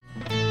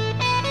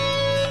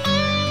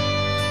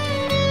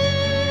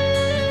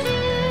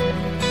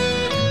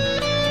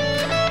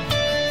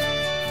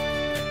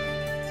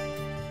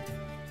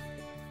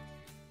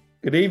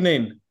Good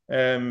evening.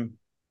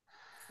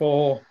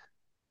 Four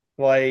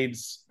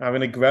blades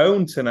having a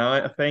groan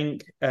tonight, I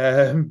think,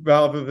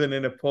 rather than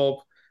in a pub.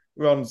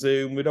 We're on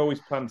Zoom. We'd always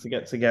planned to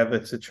get together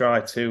to try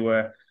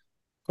to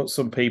put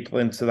some people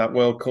into that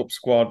World Cup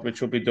squad,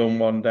 which will be done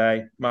one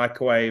day.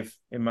 Microwave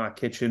in my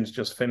kitchen's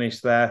just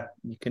finished there.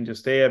 You can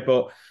just hear.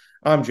 But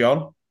I'm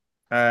John,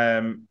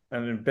 and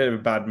in a bit of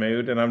a bad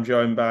mood, and I'm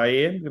joined by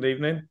Ian. Good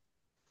evening.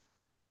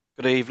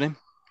 Good evening.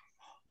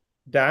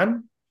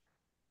 Dan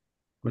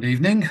Good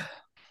evening.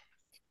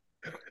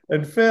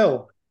 and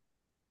Phil.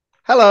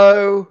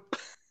 Hello.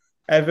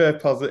 Ever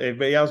positive,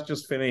 but he has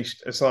just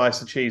finished a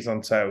slice of cheese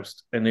on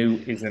toast, and who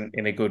isn't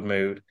in a good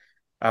mood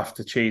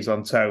after cheese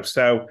on toast?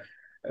 So,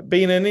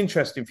 been an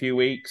interesting few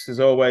weeks. There's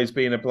always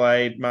been a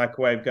blade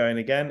microwave going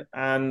again,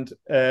 and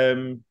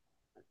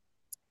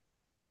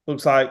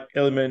looks like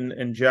Illiman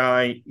and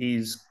Jai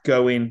is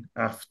going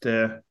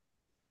after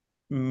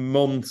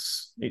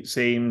months, it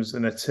seems,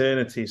 an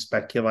eternity of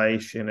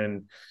speculation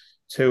and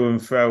to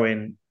and fro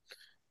in.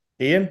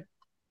 Ian,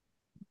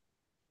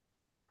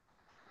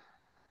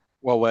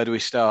 Well, where do we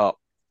start?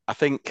 I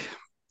think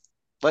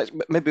let's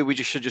maybe we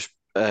just should just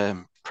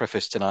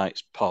preface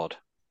tonight's pod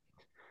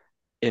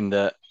in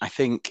that I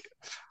think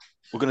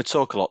we're going to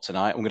talk a lot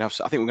tonight. I think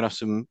we're going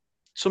to have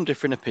some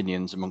different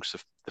opinions amongst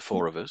the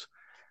four of us.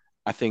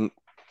 I think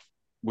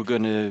we're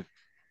going to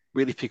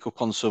really pick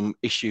up on some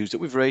issues that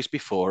we've raised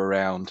before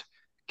around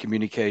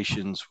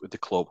communications with the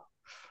club,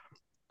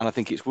 and I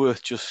think it's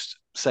worth just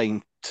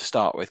saying to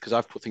start with because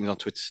I've put things on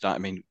Twitter to start. I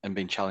mean, and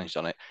been challenged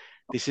on it.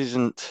 This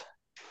isn't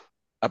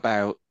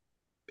about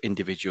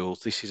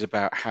individuals. This is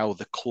about how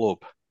the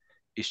club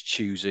is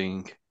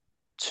choosing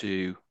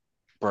to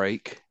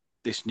break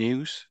this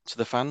news to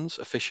the fans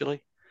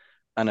officially,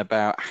 and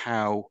about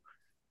how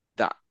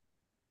that,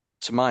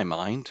 to my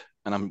mind,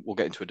 and we'll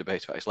get into a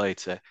debate about this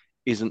later,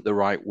 isn't the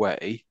right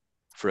way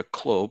for a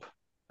club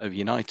of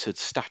United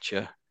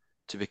stature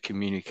to be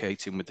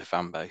communicating with the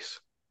fan base.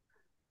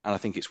 And I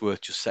think it's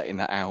worth just setting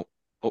that out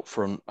up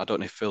front. I don't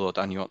know if Phil or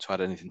Dan you want to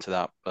add anything to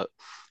that, but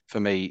for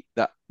me,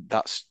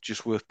 that's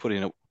just worth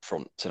putting up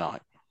front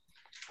tonight.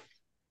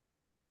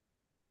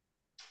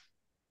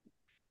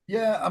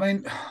 Yeah, I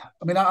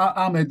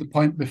made the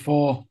point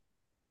before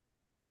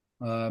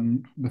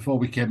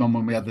we came on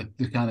when we had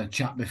the kind of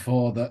chat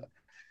before that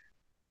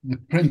the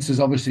Prince has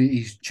obviously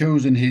he's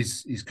chosen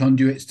his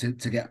conduits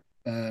to get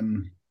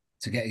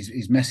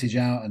his message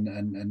out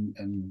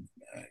and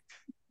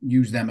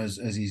use them as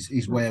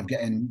his way of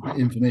getting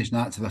information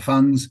out to the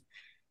fans.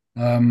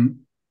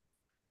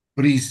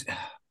 But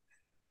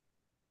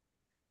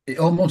it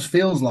almost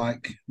feels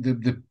like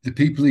the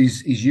people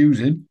he's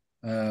using.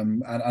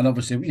 And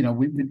obviously, we know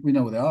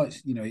who they are.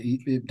 It's,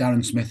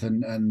 Darren Smith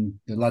and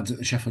the lads at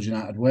the Sheffield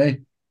United way.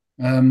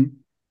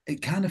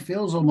 It kind of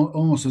feels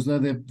almost as though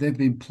they've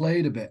been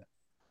played a bit,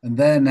 and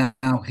they're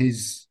now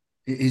his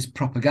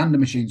propaganda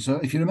machine. So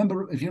if you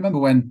remember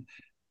when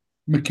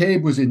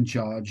McCabe was in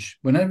charge,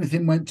 when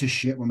everything went to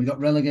shit, when we got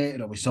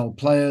relegated or we sold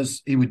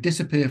players, he would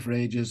disappear for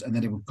ages, and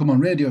then he would come on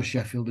Radio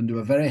Sheffield and do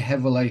a very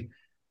heavily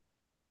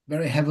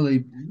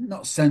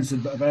not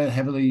censored, but a very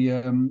heavily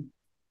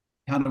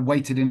kind of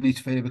weighted in his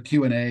favour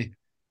Q&A.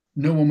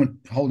 No one would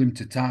hold him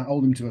to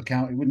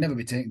account. He would never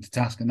be taken to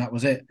task, and that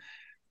was it.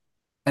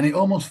 And it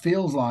almost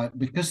feels like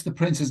because the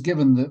Prince has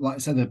given like I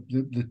said,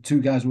 the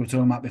two guys we were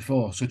talking about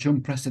before, such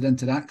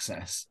unprecedented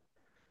access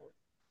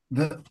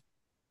that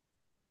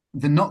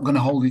they're not going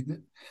to hold it.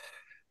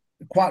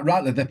 Quite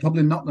rightly, they're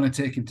probably not going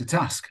to take him to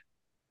task,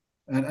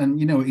 and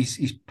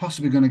he's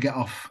possibly going to get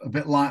off a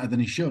bit lighter than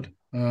he should.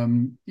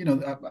 I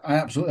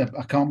absolutely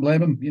I can't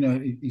blame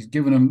him. He's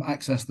given them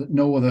access that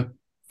no other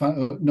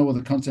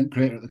content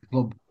creator at the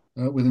club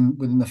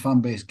within the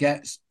fan base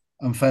gets,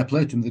 and fair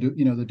play to them. They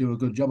do a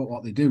good job at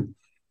what they do.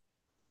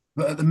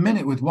 But at the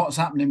minute, with what's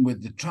happening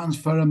with the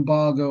transfer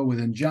embargo, with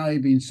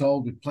Njai being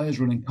sold, with players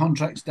running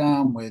contracts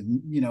down, with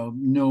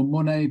no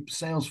money,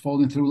 sales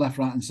falling through left,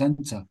 right, and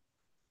centre,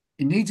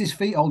 he needs his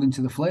feet holding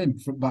to the flame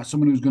by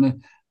someone who's going to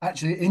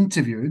actually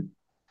interview him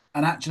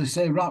and actually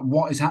say, right,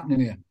 what is happening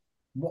here?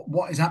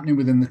 What is happening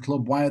within the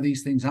club? Why are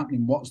these things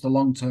happening? What's the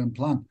long-term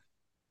plan?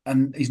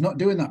 And he's not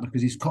doing that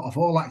because he's cut off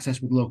all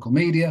access with local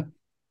media,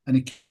 and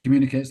he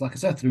communicates, like I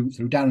said, through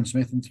Darren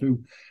Smith and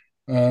through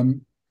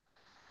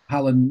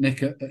Hal and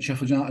Nick at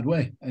Sheffield United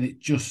way. And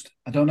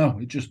I don't know,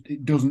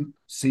 it doesn't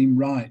seem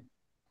right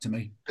to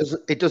me.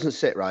 It doesn't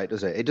sit right,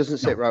 does it? It doesn't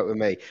sit No. right with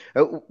me.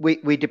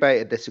 We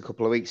debated this a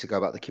couple of weeks ago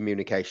about the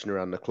communication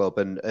around the club,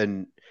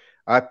 and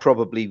I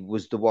probably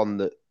was the one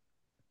that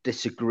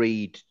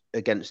disagreed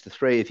against the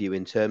three of you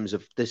in terms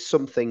of there's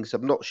some things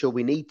I'm not sure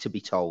we need to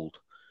be told.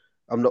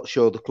 I'm not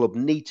sure the club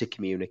need to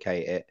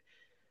communicate it.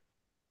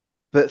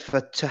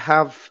 But to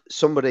have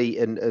somebody,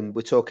 and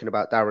we're talking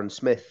about Darren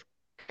Smith,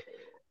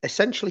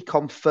 essentially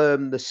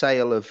confirm the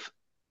sale of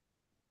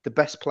the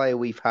best player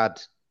we've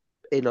had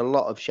in a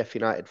lot of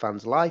Sheffield United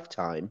fans'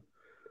 lifetime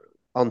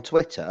on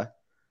Twitter,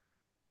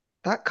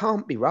 that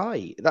can't be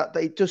right. That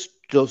it just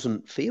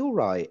doesn't feel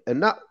right,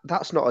 and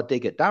that's not a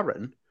dig at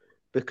Darren,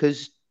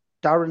 because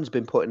Darren's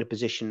been put in a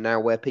position now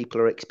where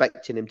people are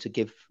expecting him to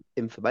give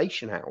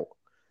information out,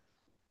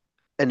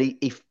 and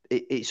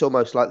it's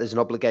almost like there's an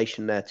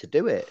obligation there to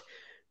do it.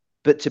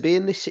 But to be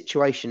in this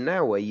situation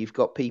now where you've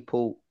got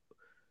people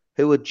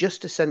who are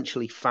just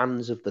essentially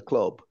fans of the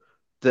club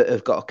that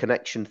have got a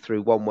connection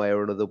through one way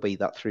or another, be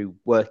that through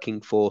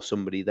working for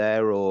somebody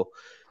there or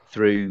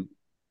through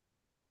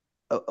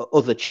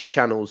other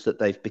channels that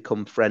they've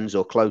become friends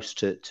or close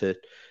to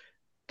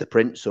the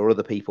Prince or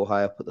other people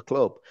high up at the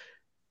club.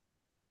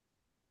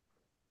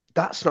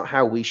 That's not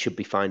how we should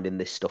be finding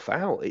this stuff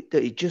out.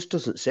 It just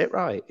doesn't sit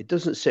right. It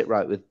doesn't sit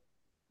right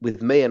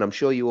with me, and I'm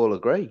sure you all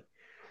agree.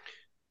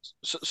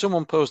 So,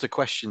 someone posed a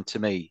question to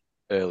me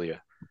earlier.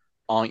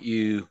 Aren't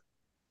you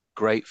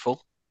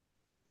grateful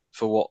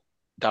for what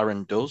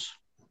Darren does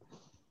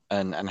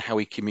and how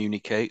he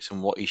communicates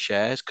and what he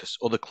shares? Because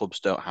other clubs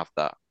don't have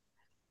that.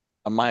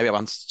 And my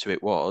answer to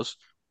it was,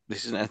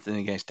 this isn't anything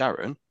against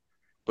Darren,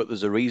 but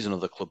there's a reason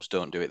other clubs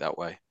don't do it that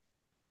way.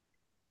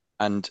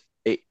 And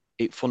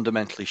it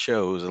fundamentally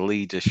shows a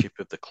leadership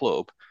of the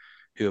club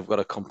who have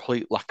got a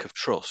complete lack of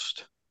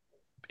trust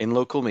in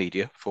local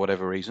media for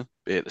whatever reason,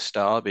 be it the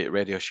Star, be it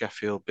Radio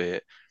Sheffield, be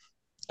it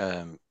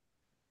the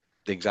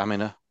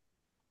Examiner.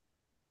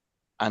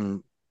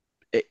 And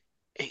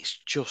it's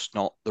just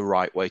not the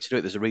right way to do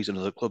it. There's a reason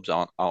other clubs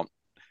aren't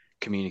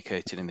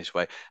communicating in this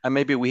way. And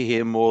maybe we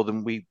hear more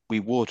than we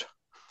would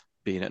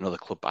being at another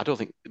club. But I don't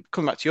think,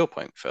 coming back to your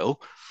point, Phil,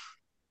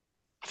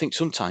 I think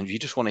sometimes you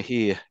just want to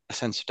hear a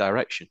sense of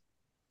direction.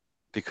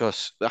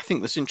 Because I think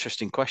there's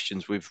interesting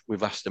questions we've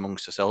asked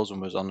amongst ourselves and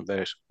was on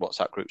various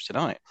WhatsApp groups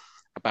tonight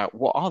about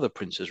what are the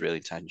Prince's real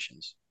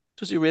intentions.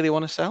 Does he really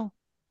want to sell?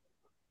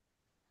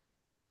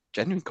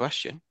 Genuine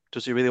question.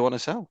 Does he really want to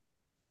sell?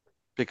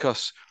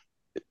 Because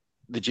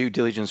the due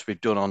diligence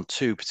we've done on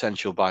 2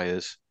 potential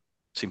buyers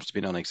seems to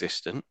be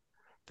non-existent.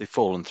 They've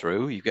fallen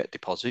through. You get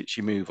deposits,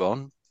 you move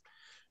on,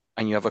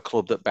 and you have a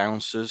club that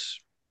bounces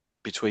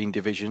between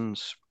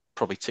divisions,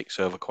 probably ticks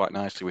over quite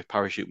nicely with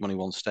parachute money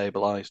once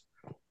stabilised.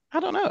 I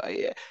don't know.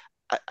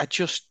 I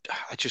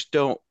just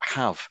don't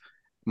have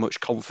much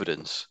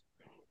confidence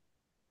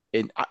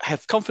I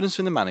have confidence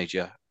in the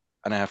manager,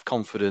 and I have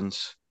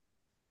confidence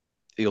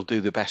he'll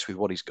do the best with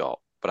what he's got.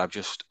 But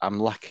I'm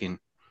lacking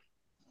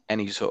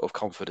any sort of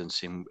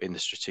confidence in the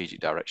strategic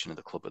direction of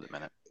the club at the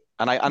minute.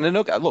 And I know,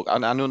 look, I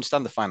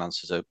understand the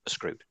finances are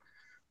screwed,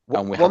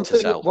 and we have to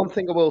sell. One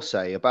thing I will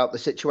say about the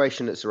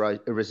situation that's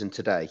arisen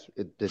today,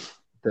 the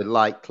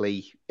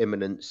likely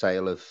imminent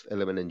sale of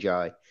Iliman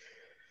Ndiaye.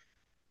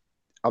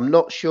 I'm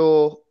not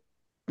sure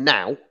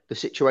now, the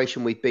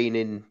situation we've been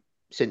in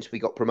since we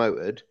got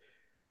promoted,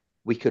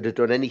 we could have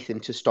done anything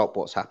to stop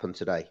what's happened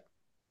today,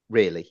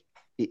 really.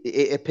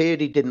 It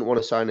appeared he didn't want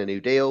to sign a new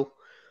deal.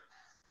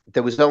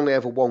 There was only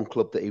ever one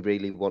club that he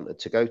really wanted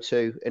to go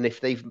to. And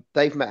if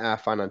they've met our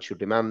financial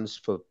demands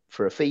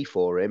for a fee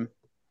for him,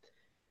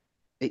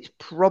 it's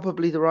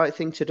probably the right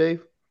thing to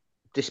do,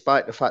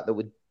 despite the fact that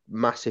we're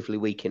massively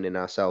weakening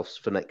ourselves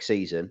for next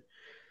season.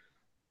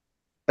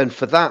 And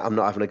for that, I'm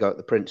not having a go at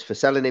the Prince for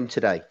selling him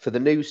today. For the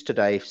news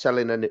today, if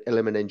selling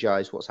Iliman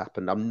Ndiaye is what's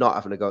happened, I'm not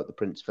having a go at the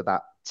Prince for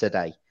that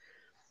today.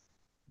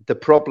 The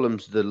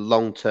problem's the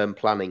long-term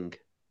planning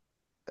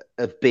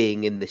of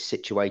being in this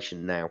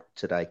situation now,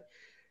 today.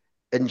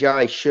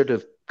 Ndiaye should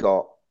have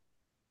got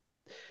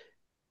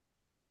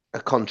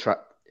a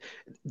contract.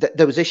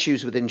 There was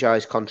issues with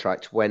Ndiaye's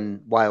contract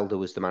when Wilder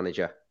was the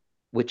manager,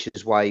 which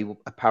is why he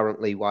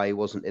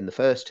wasn't in the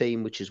first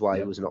team, which is why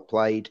he was not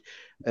played.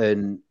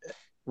 And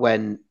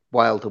when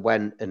Wilder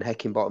went and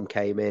Heckingbottom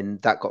came in,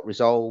 that got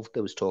resolved.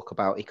 There was talk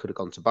about he could have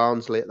gone to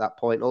Barnsley at that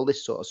point, all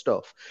this sort of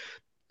stuff.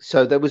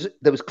 So there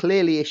was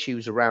clearly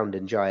issues around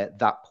Ndiaye at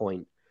that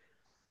point.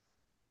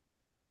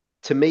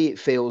 To me, it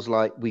feels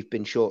like we've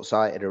been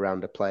short-sighted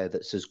around a player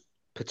that's as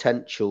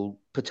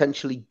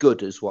potentially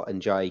good as what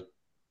Ndiaye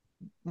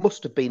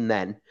must have been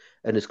then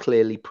and has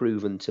clearly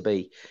proven to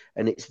be.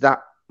 And it's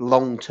that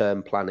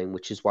long-term planning,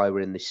 which is why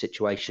we're in this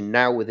situation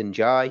now with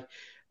Ndiaye.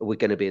 We're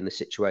going to be in the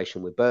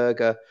situation with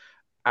Berger.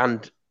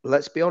 And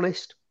let's be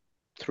honest,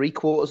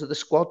 3/4 of the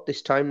squad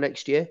this time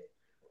next year.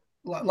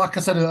 Like I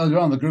said earlier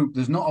on in the group,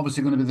 there's not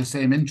obviously going to be the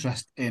same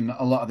interest in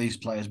a lot of these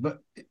players. But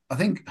I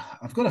think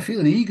I've got a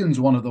feeling Egan's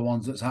one of the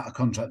ones that's out of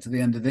contract to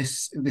the end of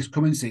this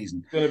coming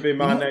season. It's going to be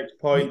my next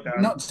point,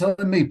 Dan. Not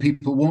telling me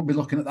people won't be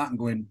looking at that and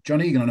going,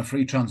 John Egan on a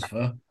free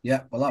transfer.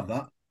 Yeah, we'll have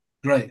that.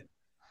 Great.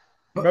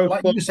 But Most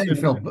like you were saying,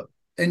 Phil, but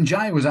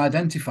Ndiaye was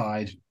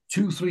identified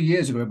 2-3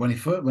 years ago when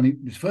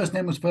his first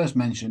name was first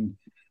mentioned,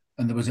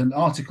 and there was an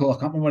article, I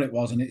can't remember what it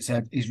was, and it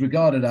said he's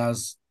regarded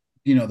as,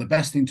 the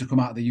best thing to come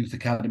out of the youth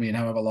academy in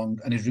however long,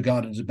 and is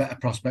regarded as a better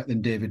prospect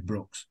than David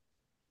Brooks,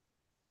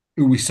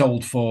 who we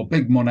sold for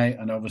big money,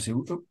 and obviously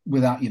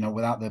without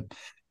the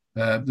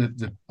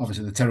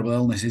obviously the terrible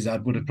illness he's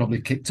had would have probably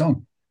kicked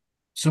on.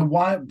 So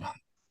why?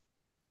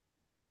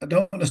 I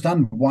don't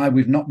understand why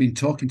we've not been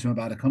talking to him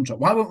about a contract.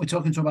 Why weren't we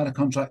talking to him about a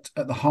contract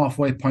at the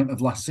halfway point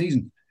of last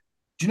season?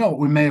 Do you know what?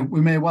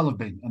 We may well have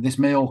been, and this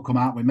may all come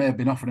out. We may have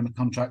been offering him a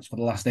contract for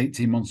the last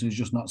 18 months and he's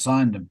just not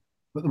signed them.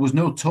 But there was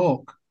no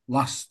talk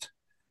last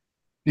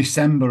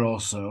December or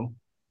so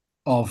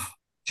of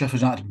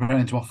Sheffield United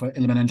preparing to offer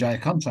Illy a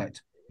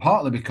contract,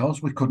 partly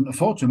because we couldn't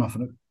afford to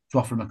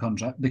offer him a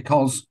contract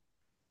because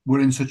we're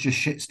in such a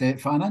shit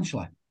state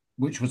financially,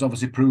 which was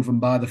obviously proven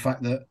by the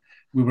fact that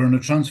we were on a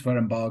transfer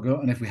embargo,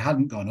 and if we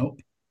hadn't gone up,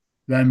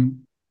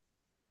 then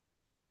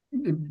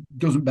it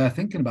doesn't bear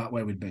thinking about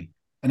where we'd be.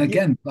 And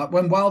again, like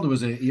when Wilder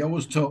was here, he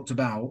always talked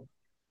about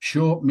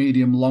short,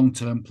 medium,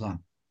 long-term plan.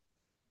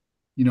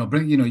 You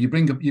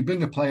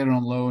bring a player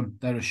on loan.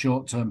 They're a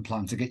short-term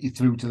plan to get you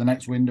through to the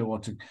next window or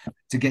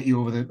to get you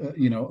over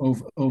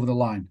the over the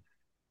line.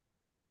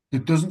 There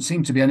doesn't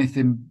seem to be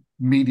anything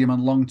medium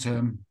and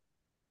long-term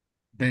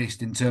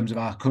based in terms of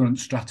our current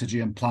strategy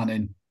and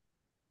planning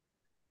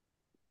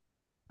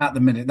at the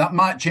minute. That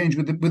might change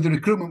with the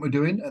recruitment we're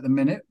doing at the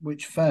minute.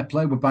 Which fair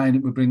play, we're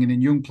bringing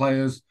in young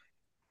players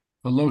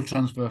for low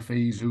transfer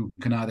fees who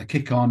can either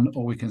kick on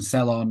or we can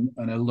sell on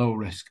and a low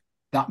risk.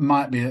 That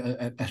might be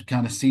a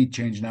kind of seed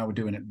change in how we're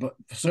doing it. But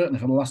certainly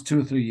for the last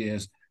 2 or 3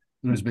 years,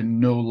 there has been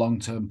no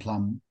long-term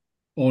plan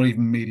or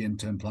even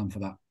medium-term plan for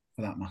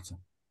that matter.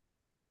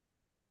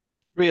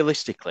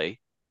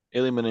 Realistically,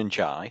 Illiman and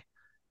Jai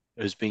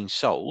has been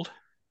sold.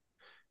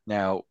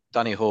 Now,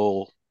 Danny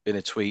Hall in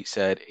a tweet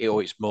said,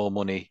 it's more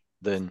money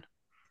than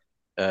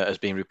has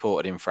been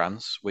reported in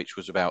France, which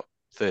was about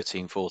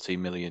 13,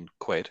 14 million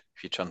quid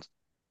if you translate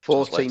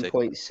it.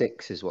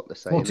 14.6 is what they're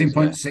saying.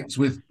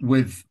 14.6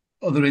 with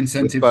other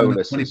incentives and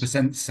a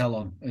 20% sell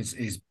on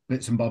is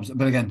bits and bobs.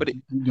 But again,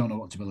 you don't know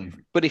what to believe.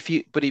 But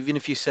even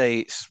if you say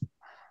it's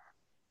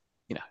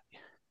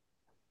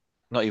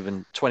not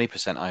even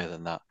 20% higher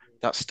than that,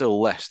 that's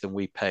still less than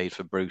we paid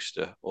for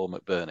Brewster or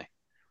McBurney,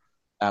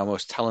 our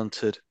most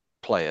talented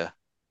player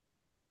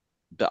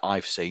that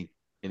I've seen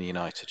in the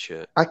United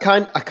shirt. I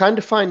kind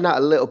of find that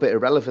a little bit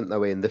irrelevant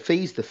though, Ian. The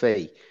fee's the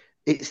fee.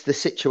 It's the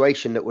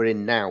situation that we're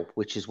in now,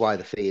 which is why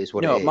the fee is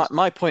what it is.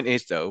 My point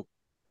is though,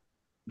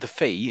 the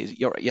fee is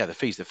the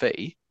fee's the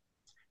fee.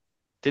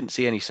 Didn't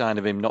see any sign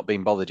of him not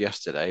being bothered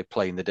yesterday,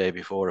 playing the day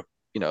before.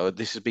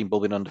 This has been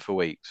bubbling under for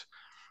weeks.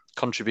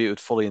 Contributed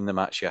fully in the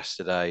match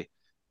yesterday,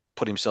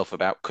 put himself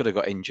about, could have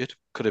got injured,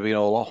 could have been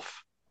all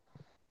off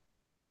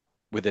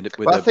with a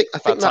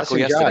bad tackle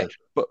yesterday.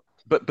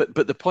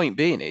 But the point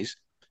being is,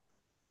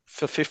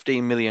 for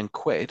 15 million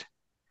quid,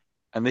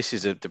 and this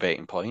is a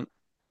debating point,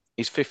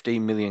 is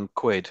 15 million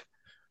quid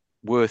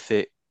worth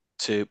it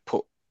to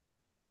put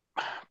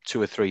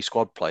 2 or 3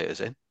 squad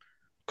players in?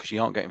 Because you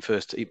aren't getting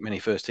many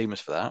first teamers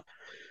for that,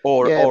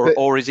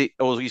 or is it,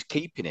 or he's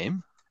keeping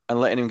him and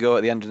letting him go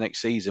at the end of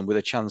next season with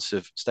a chance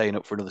of staying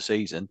up for another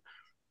season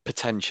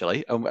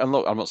potentially? And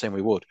look, I'm not saying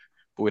we would,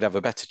 but we'd have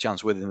a better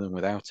chance with him than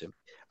without him.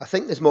 I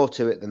think there's more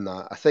to it than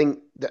that. I think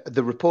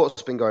the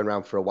report's been going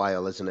around for a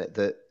while, isn't it?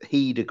 That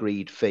he'd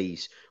agreed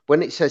fees.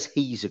 When it says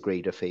he's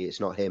agreed a fee, it's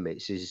not him.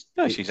 It's his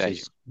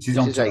agent. It's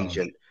his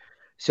agent.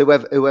 So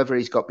whoever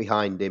he's got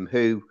behind him,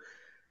 who,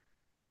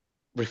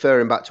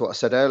 referring back to what I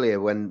said earlier,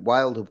 when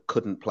Wilder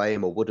couldn't play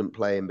him or wouldn't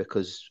play him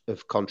because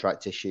of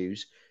contract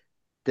issues,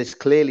 there's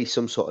clearly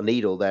some sort of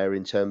needle there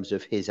in terms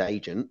of his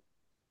agent,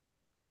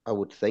 I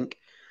would think.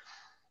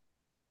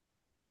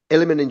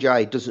 Illiman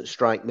Ndiaye doesn't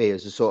strike me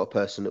as the sort of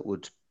person that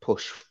would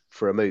push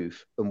for a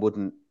move and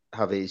wouldn't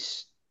have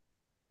his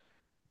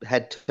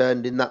head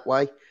turned in that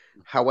way.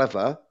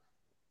 However,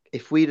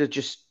 if we'd have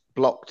just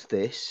blocked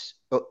this,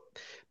 but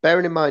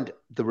bearing in mind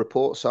the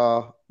reports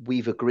are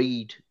he's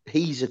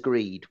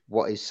agreed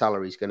what his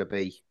salary is going to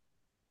be.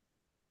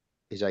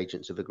 His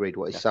agents have agreed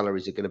what his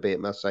salaries are going to be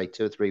at Marseille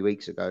 2 or 3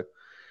 weeks ago.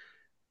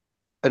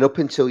 And up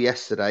until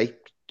yesterday,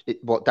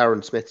 what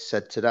Darren Smith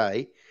said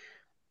today,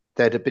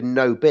 there'd have been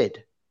no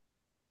bid.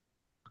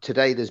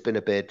 Today there's been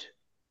a bid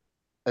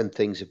and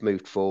things have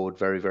moved forward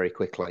very, very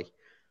quickly.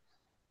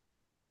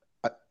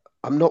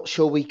 I'm not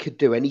sure we could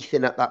do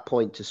anything at that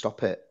point to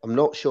stop it. I'm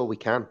not sure we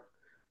can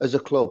as a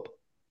club,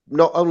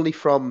 not only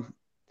from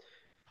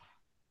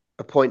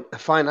a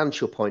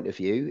financial point of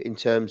view, in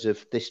terms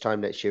of this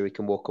time next year, he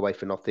can walk away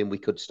for nothing. We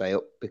could stay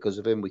up because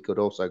of him. We could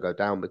also go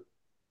down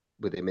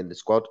with him in the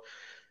squad.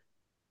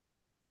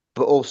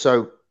 But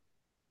also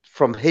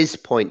from his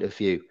point of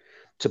view,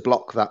 to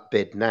block that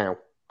bid now,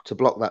 to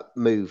block that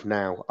move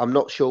now, I'm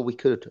not sure we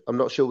could. I'm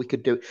not sure we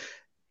could do it.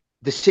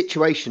 The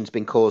situation's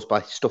been caused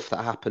by stuff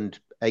that happened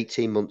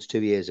 18 months,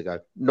 2 years ago,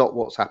 not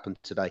what's happened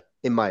today,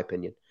 in my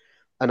opinion.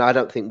 And I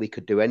don't think we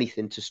could do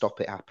anything to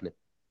stop it happening.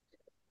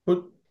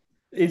 But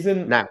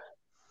isn't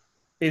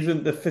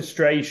the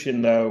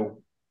frustration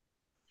though?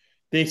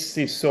 This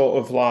is sort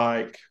of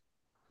like,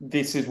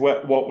 this is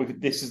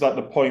this is like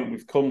the point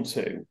we've come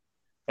to,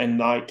 and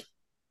like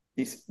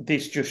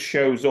this just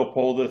shows up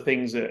all the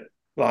things that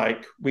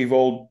like we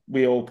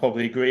all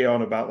probably agree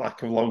on about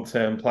lack of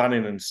long-term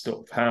planning and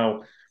stuff.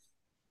 How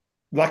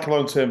lack of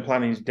long-term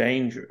planning is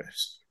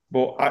dangerous,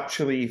 but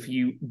actually, if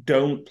you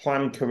don't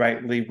plan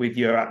correctly with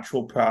your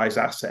actual prize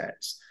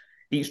assets,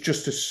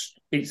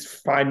 it's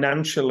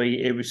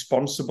financially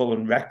irresponsible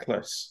and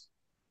reckless.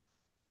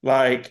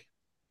 Like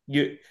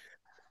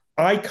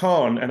I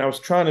can't, and I was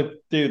trying to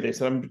do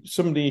this, and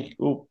somebody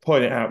will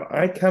point it out.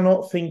 I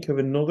cannot think of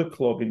another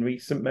club in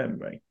recent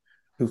memory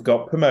who've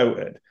got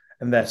promoted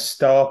and their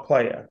star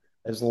player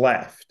has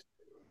left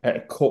at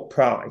a cut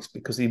price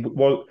because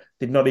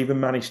did not even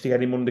manage to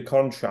get him under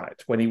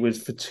contract when he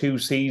was for 2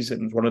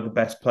 seasons one of the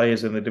best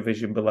players in the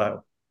division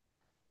below.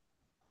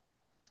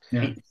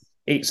 Yeah.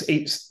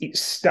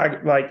 It's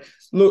like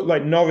look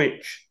like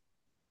Norwich.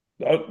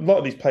 A lot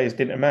of these players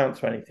didn't amount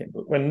to anything,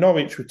 but when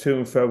Norwich were to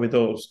and fro with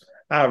us,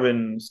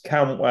 Aaron's,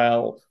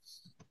 Cantwell,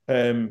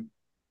 and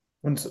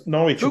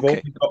Norwich have Pookie.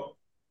 only got.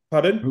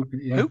 Pardon?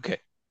 Yeah. Pookie.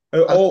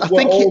 All, I we're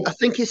think all I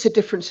think it's a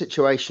different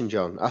situation,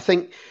 John. I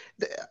think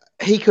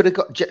he could have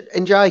got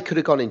Njai could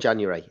have gone in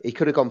January. He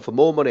could have gone for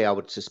more money, I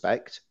would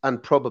suspect,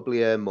 and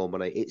probably earn more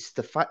money. It's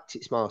the fact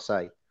it's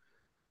Marseille,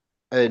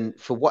 and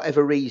for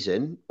whatever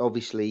reason,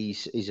 obviously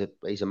he's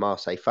a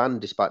Marseille fan,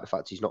 despite the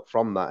fact he's not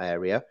from that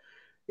area.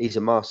 He's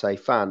a Marseille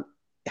fan.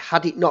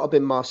 Had it not have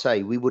been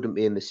Marseille, we wouldn't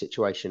be in this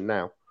situation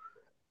now.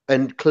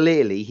 And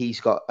clearly,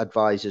 he's got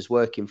advisors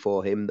working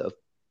for him that have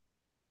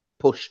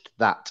pushed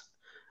that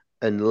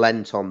and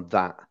lent on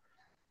that.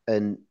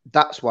 And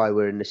that's why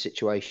we're in this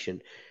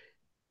situation.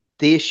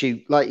 The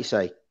issue, like you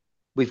say,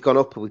 we've gone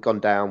up and we've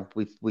gone down.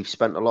 We've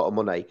spent a lot of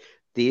money.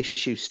 The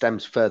issue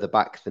stems further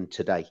back than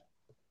today.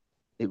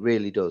 It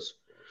really does.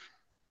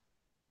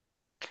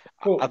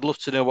 I'd love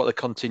to know what the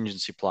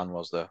contingency plan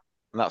was, though.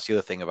 And that's the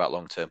other thing about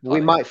long-term We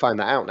planning. might find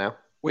that out now.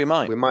 We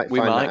might. We might We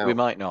find that might. We out.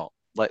 might not.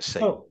 Let's see.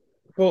 well,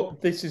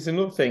 but this is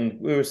another thing.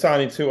 We were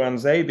signing to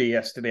Anzabi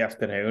yesterday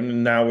afternoon,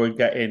 and now we're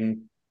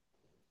getting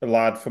a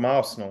lad from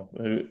Arsenal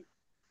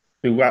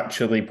who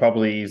actually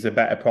probably is a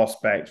better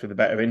prospect with a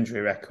better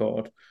injury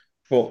record.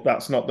 But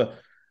that's not the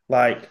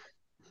like.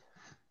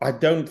 I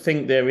don't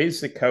think there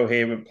is a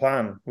coherent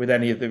plan with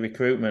any of the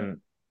recruitment.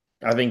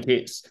 I think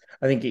it's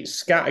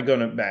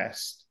scattergun at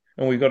best,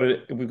 and we've got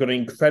an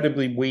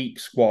incredibly weak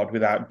squad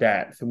without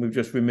depth, and we've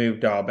just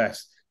removed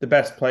the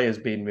best players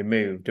being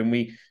removed, and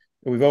we've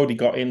already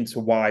got into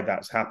why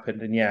that's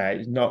happened, and yeah,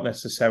 it's not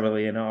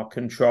necessarily in our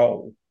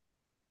control,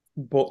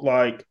 but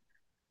like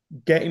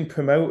getting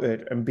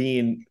promoted and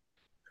being,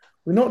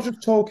 we're not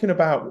just talking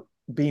about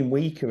being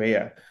weaker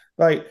here.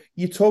 Like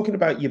you're talking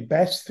about your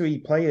best three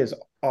players,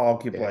 Yeah.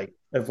 arguably,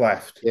 have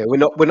left. Yeah,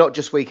 we're not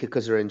just weaker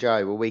because of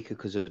Njai. We're weaker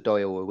because of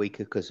Doyle. We're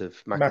weaker because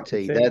of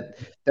McAtee. McAtee. They're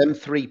them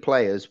three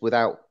players.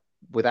 Without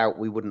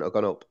we wouldn't have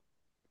gone up.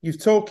 You're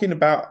talking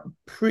about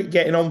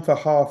getting on for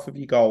half of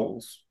your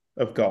goals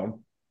have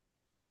gone.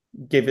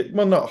 Give it,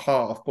 well, not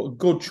half, but a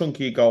good chunk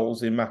of your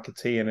goals in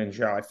McAtee and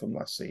Njai from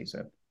last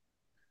season.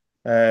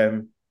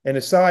 In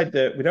a side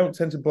that we don't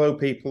tend to blow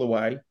people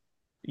away,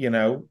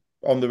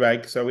 on the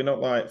reg, so we're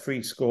not like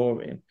free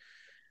scoring.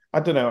 I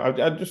don't know.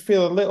 I just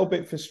feel a little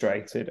bit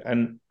frustrated,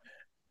 and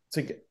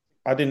to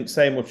I didn't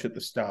say much at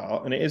the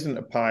start, and it isn't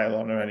a pile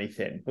on or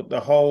anything, but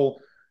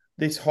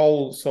this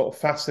whole sort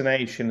of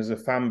fascination as a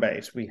fan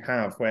base we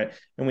have,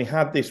 and we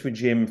had this with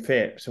Jim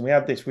Phipps, and we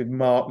had this with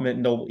Mark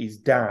McNulty's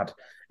dad.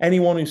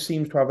 Anyone who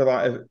seems to have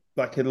a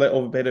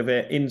little bit of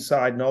an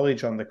inside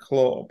knowledge on the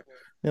club,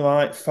 they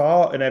like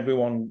fart, and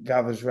everyone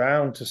gathers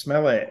round to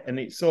smell it, and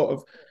it's sort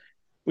of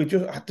I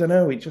don't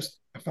know,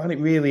 I find it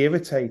really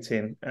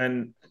irritating,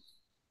 and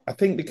I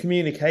think the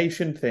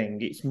communication thing,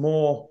 it's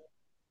more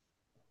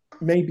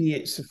maybe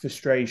it's a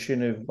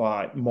frustration of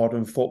like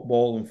modern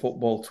football and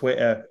football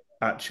Twitter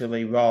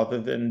actually,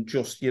 rather than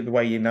just the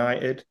way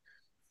United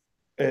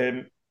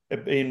are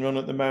being run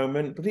at the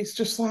moment. But it's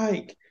just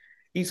like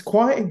it's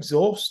quite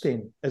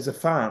exhausting as a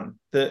fan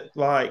that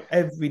like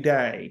every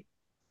day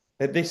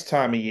at this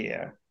time of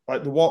year,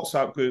 like the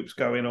WhatsApp groups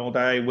going all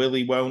day,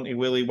 Willie won't he,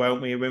 Willie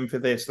won't we, are in for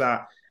this,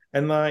 that.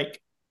 And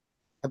like,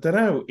 I don't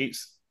know,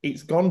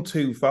 it's gone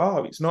too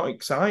far. It's not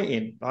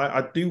exciting.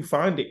 I do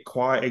find it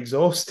quite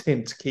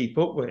exhausting to keep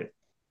up with.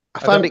 I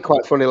I found don't. it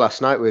quite funny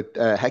last night with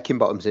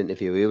Heckingbottom's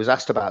interview. He was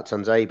asked about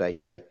Tanzabe,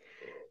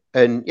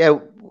 and yeah,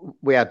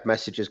 we had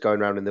messages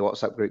going around in the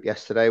WhatsApp group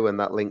yesterday when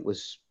that link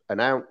was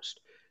announced,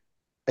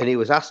 and he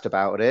was asked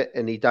about it,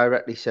 and he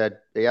directly said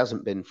he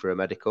hasn't been for a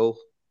medical.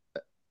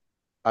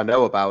 I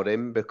know about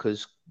him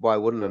because why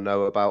wouldn't I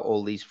know about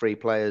all these free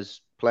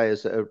players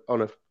that are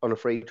on a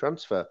free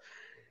transfer?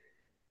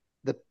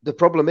 The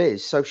problem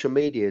is social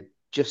media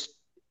just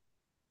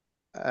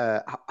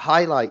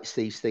highlights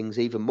these things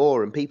even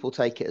more, and people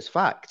take it as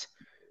fact.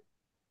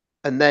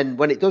 And then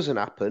when it doesn't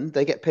happen,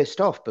 they get pissed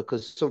off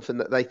because something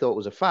that they thought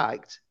was a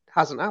fact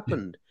hasn't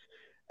happened.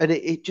 And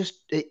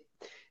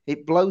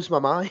it blows my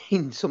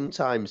mind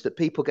sometimes that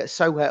people get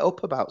so het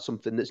up about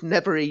something that's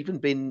never even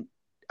been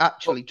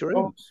actually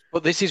true.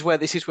 But this is where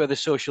the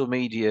social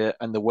media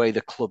and the way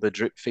the club are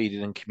drip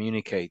feeding and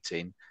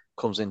communicating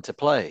comes into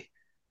play,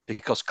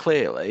 because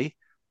clearly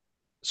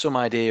some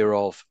idea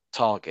of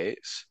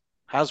targets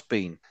has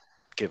been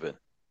given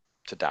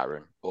to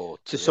Darren or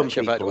To to some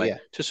Sheffield people, yeah.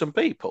 to some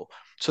people.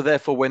 So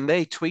therefore, when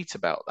they tweet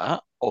about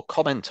that or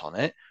comment on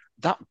it,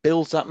 that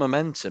builds that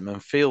momentum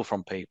and feel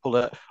from people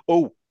that,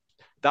 oh,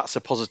 that's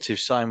a positive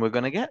sign, we're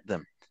going to get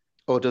them.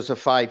 Or does a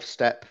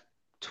 5-step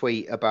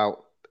tweet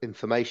about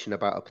information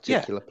about a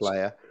particular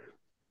player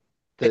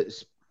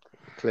that's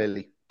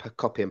clearly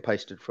copy and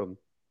pasted from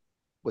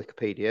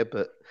Wikipedia.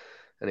 But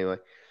anyway,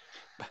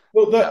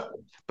 where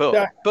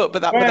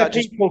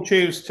people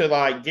choose to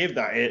like give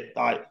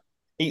that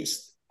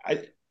it's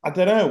I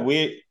don't know.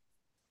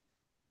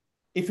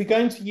 If you're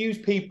going to use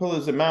people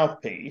as a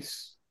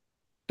mouthpiece,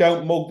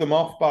 don't mug them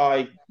off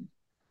by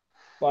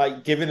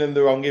like giving them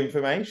the wrong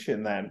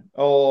information then,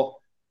 or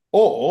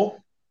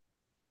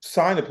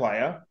sign a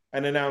player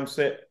and announce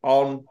it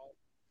on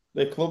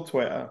the club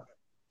Twitter,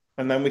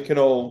 and then we can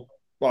all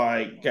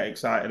like get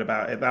excited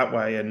about it that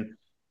way. And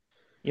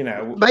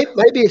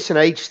maybe it's an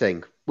age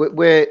thing.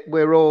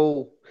 We're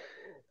all,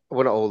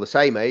 we're not all the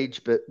same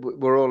age, but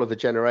we're all of a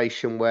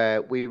generation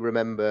where we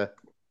remember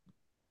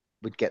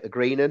we'd get the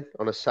greening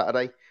on a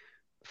Saturday,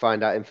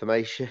 find out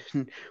information.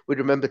 We'd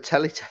remember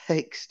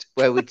teletext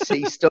where we'd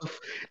see stuff.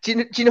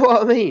 Do you know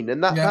what I mean?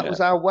 And that was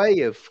our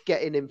way of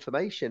getting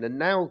information. And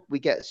now we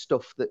get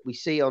stuff that we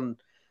see on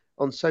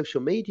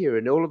social media,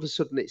 and all of a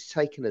sudden it's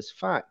taken as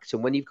fact.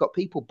 And when you've got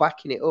people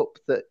backing it up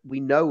that we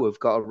know have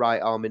got a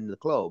right arm in the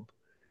club,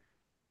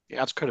 it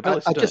adds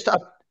credibility.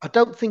 I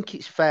don't think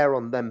it's fair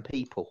on them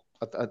people.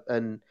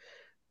 And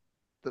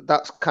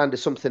that's kind of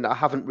something that I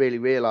haven't really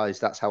realised.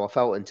 That's how I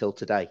felt until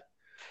today.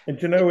 And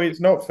do you know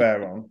it's not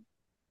fair on?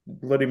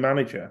 Bloody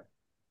manager.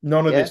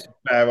 None of this is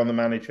fair on the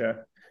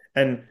manager.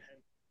 And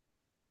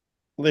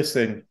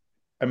listen,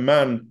 a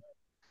man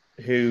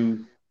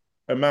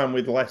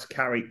with less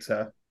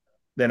character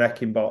than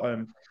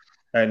Eckingbottom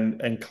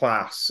and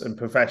class and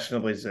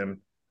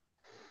professionalism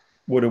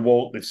would have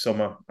walked this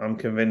summer. I'm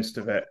convinced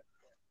of it.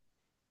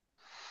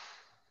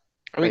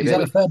 I mean, he's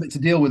had a fair bit to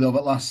deal with over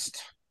the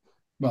last,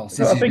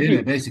 since he's been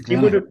here, basically.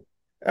 He would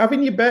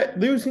have,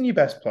 losing your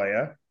best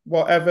player,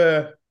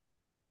 whatever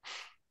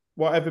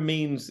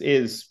means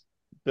is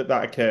that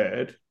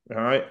occurred,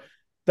 right?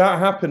 That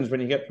happens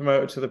when you get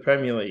promoted to the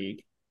Premier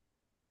League.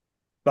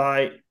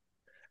 Like,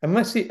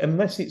 unless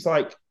it's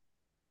like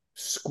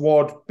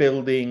squad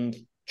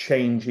building,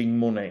 changing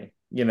money,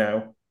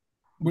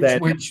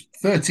 which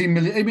 13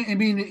 million. I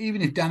mean,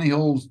 even if Danny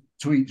Hall's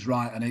tweets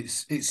right, and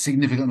it's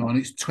significant money,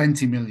 it's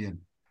 20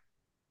 million.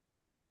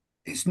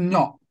 It's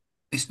not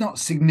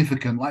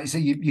significant. Like you say,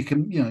 you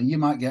can you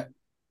might get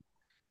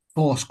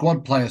 4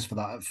 squad players for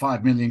that at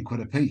 5 million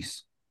quid a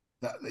piece.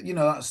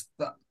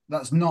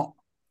 That's not,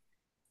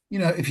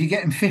 if you're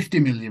getting 50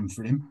 million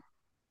for him,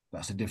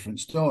 that's a different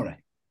story.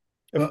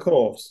 Of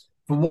course.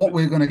 For what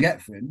we're going to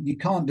get for him, you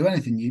can't do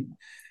anything.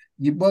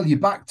 You're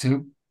back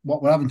to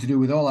what we're having to do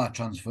with all our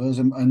transfers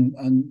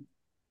and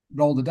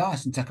roll the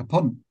dice and take a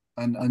punt.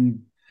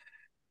 And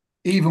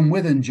even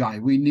with Njai,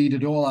 we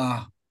needed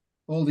all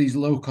these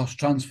low cost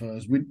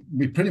transfers.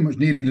 We pretty much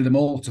needed them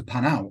all to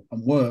pan out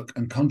and work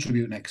and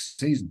contribute next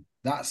season.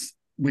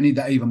 We need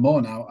that even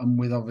more now, and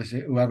with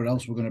obviously whoever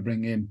else we're going to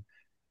bring in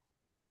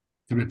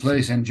to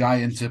replace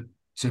Njai and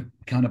to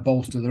kind of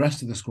bolster the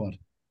rest of the squad.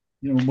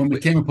 When we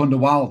came up under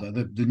Wilder,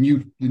 the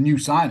new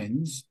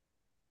signings,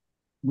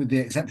 with the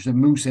exception of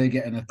Moussa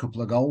getting a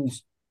couple of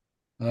goals,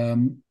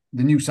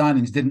 the new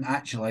signings didn't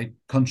actually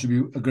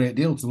contribute a great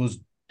deal to us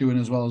doing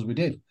as well as we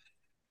did.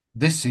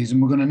 This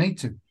season, we're going to need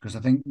to, because I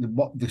think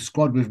the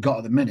squad we've got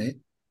at the minute,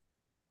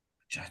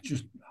 I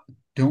just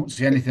don't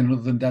see anything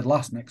other than dead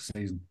last next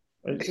season.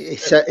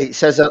 It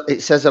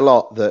says a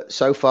lot that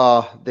so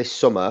far this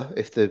summer,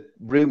 if the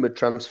rumoured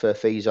transfer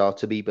fees are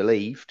to be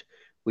believed,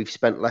 we've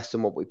spent less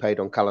than what we paid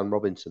on Callum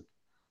Robinson.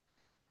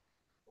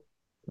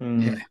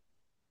 Yeah.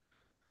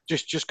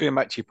 Just going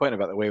back to your point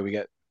about the way we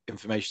get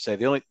information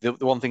today, the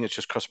one thing that's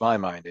just crossed my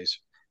mind is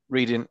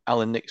reading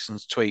Alan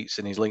Nixon's tweets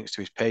and his links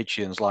to his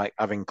Patreons, like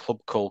having Club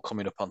Call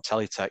coming up on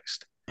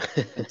teletext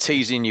and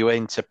teasing you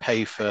in to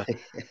pay for.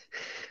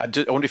 I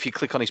wonder if you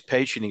click on his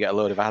Patreon, you get a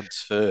load of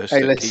ads first.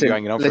 Hey, keep you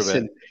hanging on for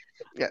a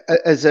bit.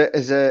 As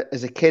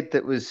a kid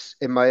that was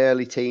in my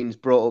early teens,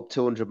 brought up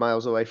 200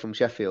 miles away from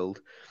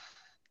Sheffield,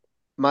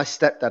 my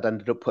stepdad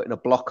ended up putting a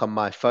block on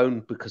my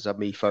phone because of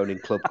me phoning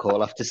Club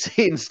Call after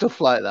seeing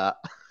stuff like that.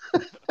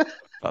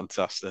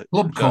 Fantastic.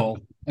 Club Call.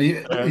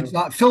 It's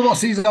like, Phil, what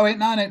season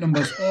 0898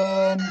 numbers?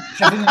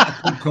 Sheffield United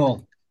Club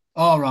Call.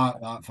 All right,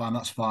 fine,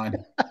 that's fine.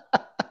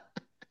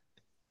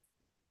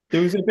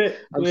 There was a bit.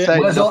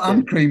 Where's all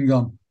hand cream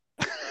gone?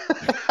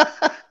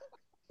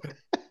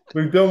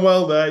 We've done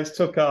well there. It's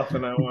took half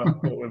an hour,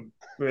 but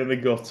we're in the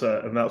gutter,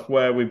 and that's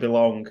where we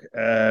belong.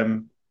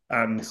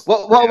 And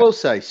what I will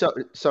say,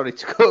 sorry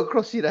to go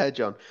across you there,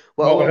 John.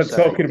 What we're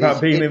talking about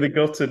being in the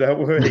gutter, don't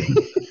worry.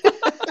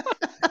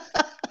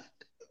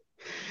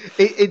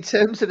 In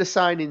terms of the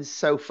signings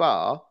so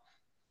far,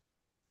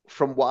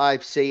 from what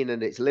I've seen,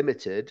 and it's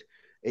limited,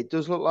 it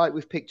does look like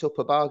we've picked up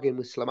a bargain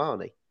with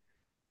Slimani.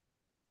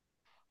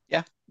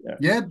 Yeah.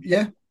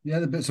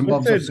 The bits and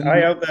bobs.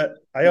 I hope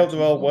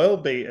they're all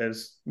world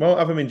beaters. Won't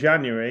have them in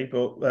January,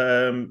 but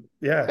we'll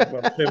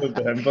fill with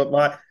them.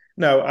 But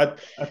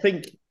I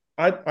think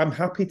I'm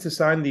happy to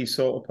sign these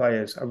sort of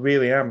players. I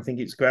really am. I think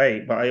it's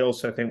great, but I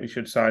also think we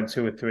should sign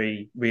 2 or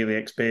 3 really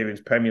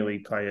experienced Premier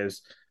League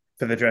players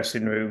for the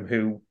dressing room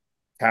who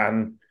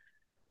can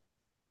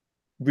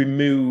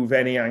remove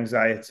any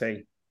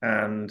anxiety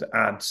and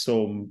add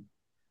some,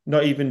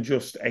 not even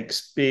just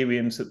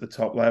experience at the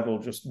top level,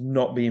 just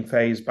not being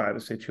phased by the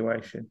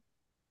situation.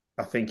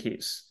 I think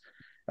it's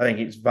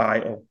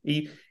vital.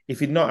 If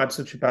he'd not had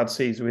such a bad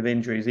season with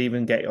injuries,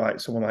 even get like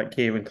someone like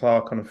Kieran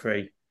Clark on a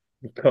free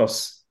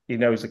because he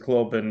knows the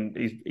club and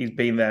he's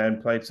been there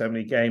and played so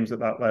many games at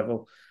that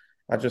level.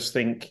 I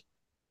think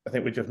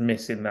we're just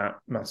missing that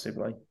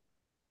massively.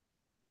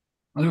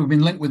 I think we've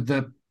been linked with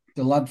the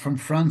lad from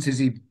France. Is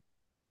he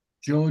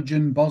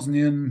Georgian,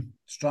 Bosnian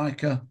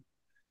striker?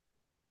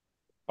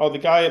 Oh, the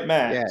guy at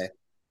Metz?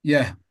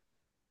 Yeah.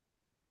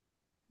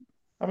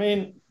 I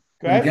mean,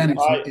 And great.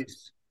 again,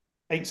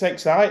 it's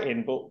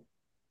exciting, but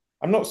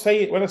I'm not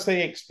saying, when I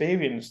say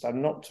experienced,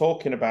 I'm not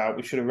talking about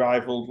we should have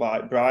rivaled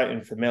like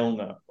Brighton for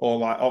Milner or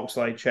like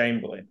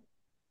Oxlade-Chamberlain.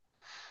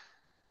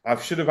 I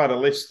should have had a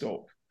list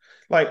up.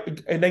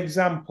 Like an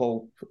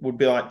example would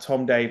be like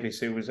Tom Davies,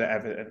 who was at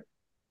Everton.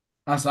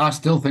 I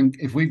still think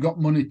if we've got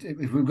money,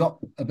 if we've got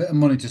a bit of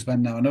money to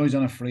spend now, I know he's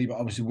on a free, but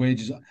obviously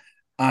wages.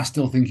 I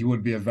still think he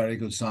would be a very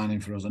good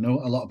signing for us. I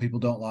know a lot of people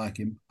don't like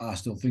him. I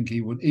still think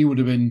he would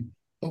have been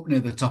up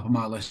near the top of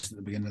my list at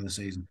the beginning of the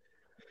season.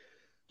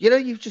 You know,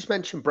 you've just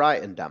mentioned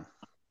Brighton, Dan.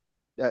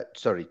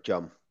 Sorry,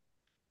 John.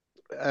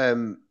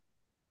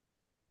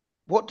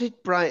 What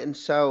did Brighton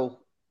sell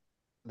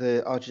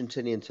the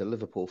Argentinian to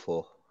Liverpool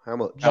for? How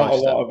much? Not a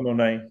lot of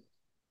money.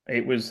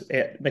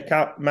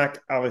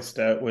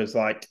 McAllister was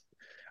like,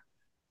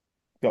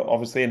 got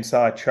obviously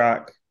inside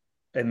track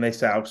in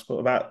this house,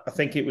 but I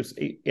think it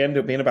ended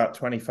up being about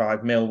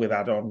 25 mil with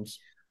add-ons.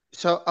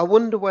 So I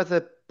wonder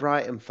whether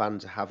Brighton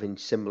fans are having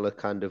similar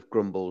kind of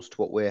grumbles to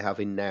what we're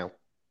having now.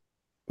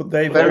 But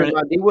they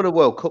won a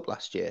World Cup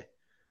last year.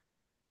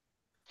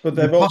 But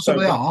they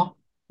possibly are.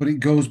 But it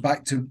goes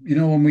back to,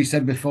 when we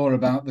said before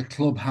about the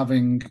club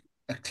having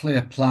a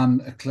clear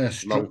plan, a clear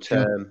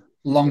structure,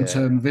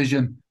 long-term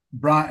vision.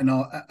 Brighton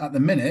are, at the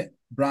minute,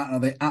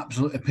 the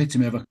absolute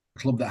epitome of a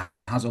club that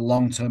has a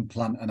long-term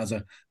plan and has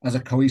a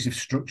cohesive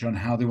structure on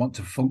how they want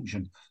to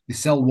function. They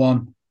sell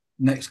one,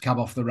 next cab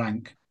off the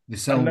rank. They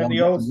sell one.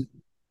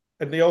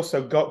 They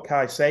also got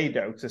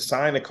Caicedo to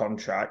sign a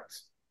contract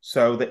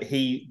so that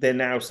they're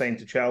now saying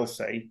to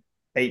Chelsea,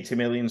 80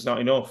 million's not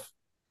enough.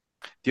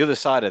 The other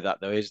side of that,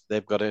 though, is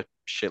they've got a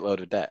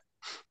shitload of debt.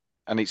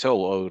 And it's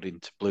all owed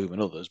into Bloom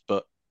and others.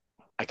 But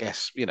I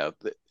guess, I'll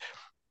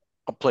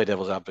play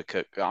devil's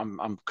advocate.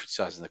 I'm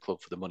criticising the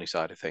club for the money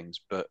side of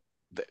things. But,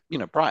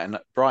 Brighton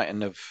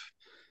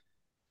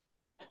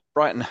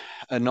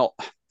are not...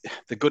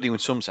 They're good in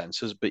some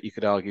senses, but you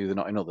could argue they're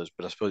not in others.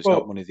 But I suppose it's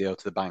not money they owe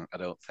to the bank, I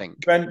don't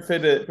think.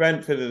 Brentford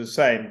are the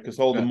same because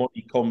all the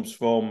money comes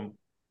from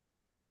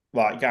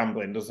like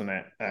gambling, doesn't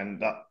it?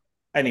 And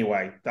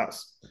anyway,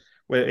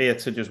 we're here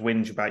to just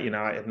whinge about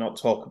United, not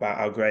talk about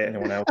how great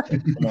anyone else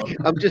is. Come on.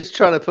 I'm just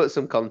trying to put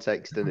some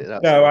context in it.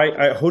 No,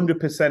 I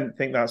 100%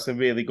 think that's a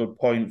really good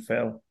point,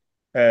 Phil.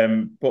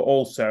 But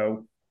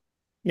also,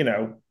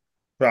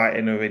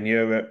 Brighton are in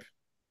Europe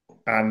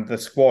and the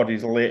squad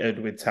is littered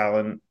with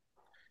talent.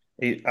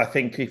 I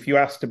think if you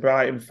asked a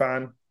Brighton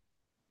fan,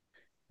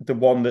 the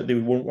one that they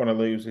wouldn't want to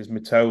lose is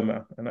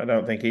Mitoma, and I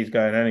don't think he's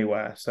going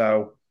anywhere.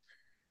 So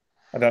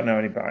I don't know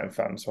any Brighton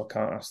fans, so I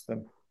can't ask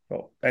them.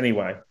 But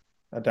anyway,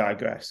 I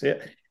digress.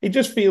 It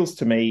just feels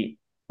to me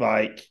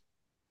like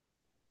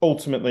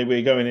ultimately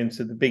we're going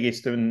into the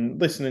biggest, and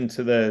listening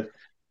to the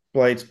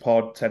Blades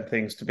pod, 10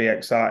 things to be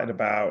excited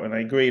about, and I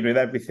agreed with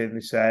everything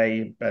they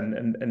say,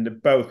 and they're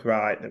both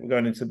right that we're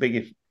going into the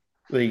biggest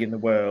league in the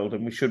world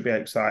and we should be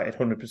excited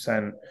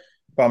 100%.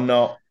 But I'm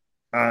not,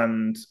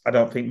 and I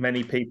don't think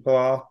many people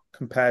are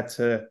compared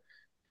to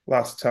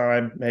last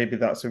time. Maybe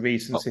that's a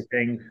recency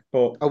thing,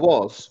 but I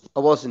was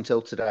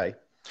until today.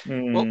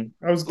 I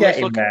was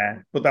getting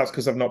there, but that's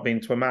because I've not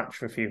been to a match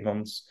for a few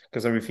months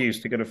because I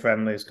refuse to go to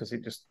friendlies because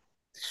it just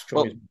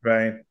destroys my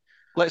brain.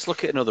 Let's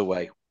look at it another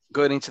way.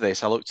 Going into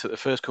this, I looked at the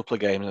first couple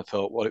of games and I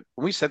thought,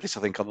 we said this,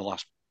 I think, on the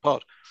last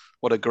pod,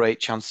 what a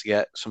great chance to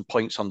get some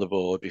points on the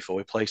board before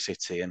we play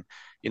City. And,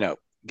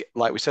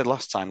 like we said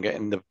last time,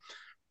 getting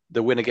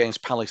the win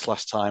against Palace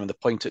last time and the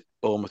point at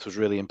Bournemouth was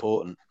really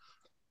important.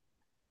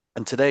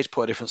 And today's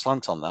put a different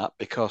slant on that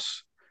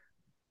because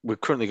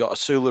we've currently got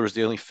Asula as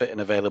the only fit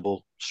and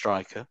available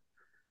striker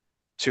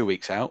 2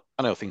 weeks out.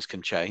 I know things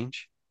can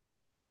change.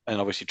 And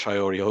obviously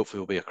Traore hopefully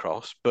will be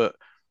across. But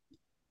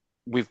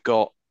we've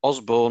got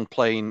Osborne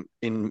playing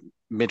in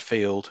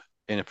midfield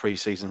in a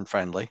pre-season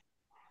friendly.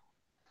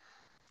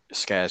 It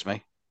scares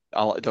me.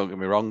 Don't get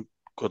me wrong,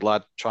 good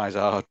lad, tries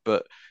hard,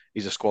 but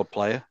he's a squad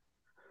player.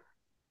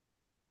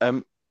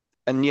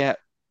 And yet,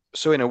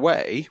 so in a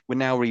way, we're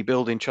now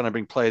rebuilding, trying to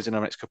bring players in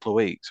our next couple of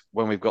weeks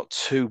when we've got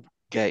 2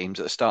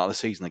 games at the start of the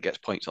season that gets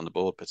points on the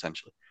board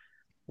potentially.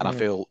 And I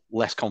feel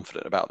less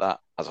confident about that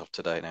as of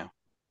today now.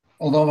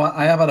 Although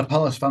I have had a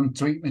Palace fan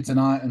tweet me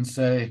tonight and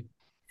say,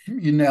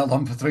 you nailed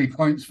on for 3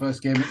 points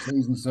first game of the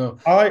season. So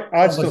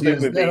I still think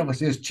they're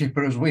obviously as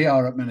chipper as we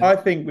are at minute. I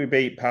think we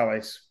beat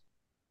Palace.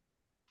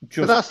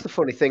 But that's the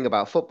funny thing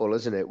about football,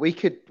 isn't it? We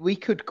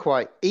could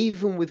quite,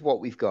 even with what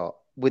we've got,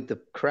 with the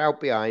crowd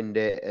behind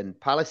it, and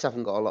Palace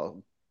haven't got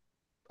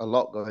a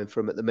lot going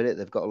for them at the minute.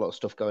 They've got a lot of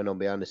stuff going on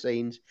behind the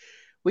scenes.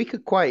 We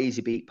could quite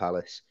easily beat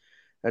Palace,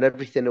 and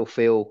everything will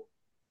feel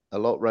a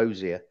lot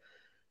rosier.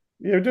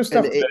 You just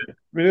And have to.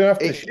 We don't have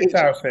to shit it's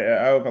house it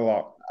at home a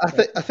lot.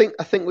 I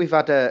think we've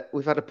had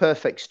a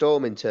perfect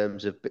storm in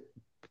terms of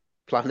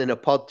planning a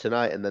pod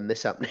tonight and then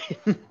this happening.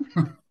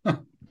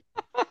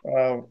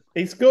 Well,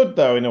 it's good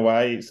though in a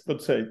way. It's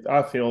good to.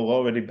 I feel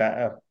already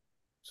better.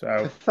 So,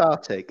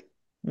 Cathartic.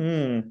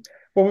 well,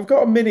 we've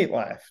got a minute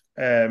left,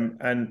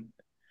 and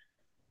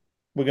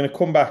we're going to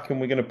come back and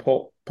we're going to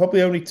put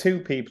probably only two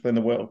people in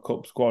the World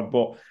Cup squad,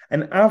 but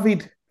an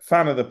avid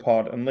fan of the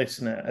pod and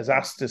listener has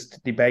asked us to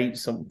debate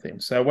something.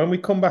 So when we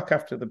come back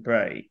after the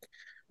break,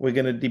 we're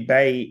going to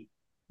debate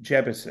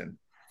Jebberson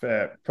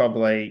for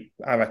probably,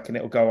 I reckon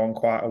it'll go on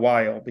quite a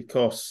while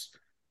because,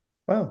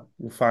 well,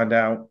 we'll find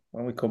out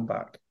when we come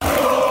back.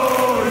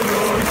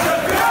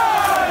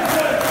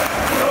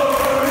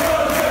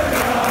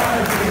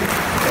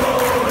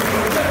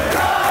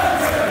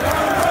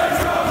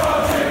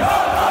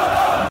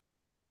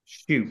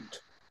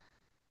 Shoot.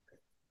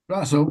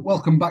 Right, so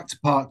welcome back to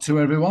part two,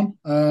 everyone.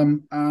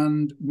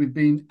 And we've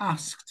been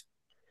asked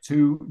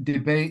to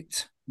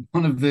debate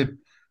one of the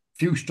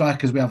few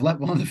strikers we have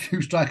left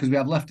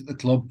at the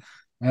club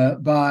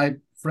by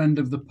friend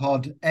of the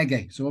pod,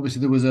 Eggy. So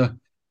obviously there was a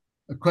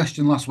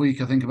question last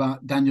week, I think,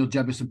 about Daniel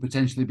Jebberson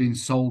potentially being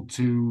sold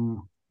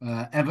to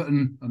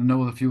Everton. And I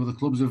know a few other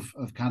clubs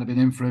have kind of been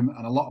in for him.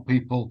 And a lot of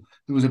people,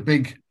 there was a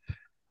big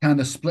kind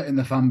of split in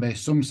the fan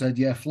base. Some said,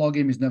 yeah, flog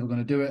him, he's never going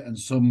to do it. And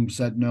some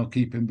said, no,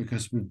 keep him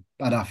because we've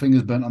had our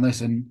fingers burnt on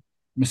this. And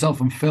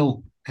myself and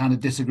Phil kind of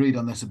disagreed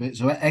on this a bit.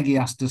 So Eggy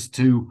asked us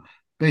to,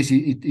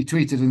 basically, he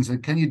tweeted and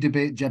said, can you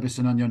debate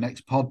Jebberson on your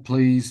next pod,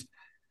 please?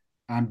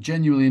 I'm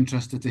genuinely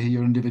interested to hear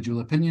your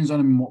individual opinions on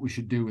him and what we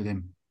should do with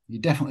him. He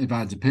definitely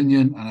provides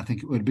opinion, and I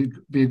think it would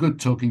be a good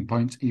talking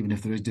point, even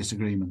if there is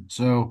disagreement.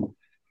 So,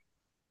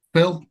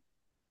 Phil, do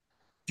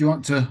you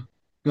want to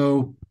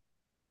go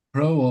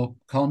pro or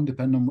con,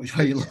 depending on which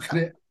way you look at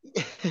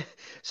it?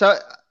 So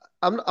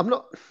I'm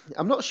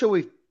not sure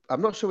we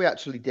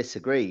actually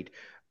disagreed.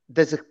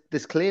 There's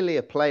clearly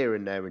a player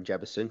in there in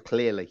Jebberson,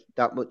 clearly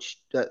that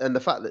much, and the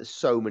fact that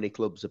so many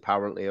clubs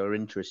apparently are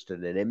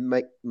interested in him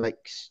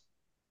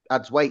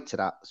adds weight to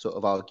that sort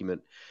of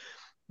argument.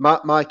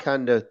 My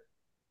kind of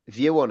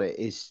view on it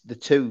is the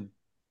two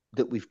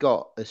that we've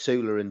got,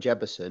 Asula and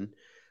Jebberson.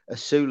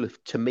 Asula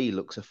to me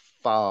looks a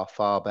far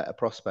better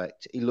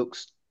prospect. He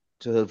looks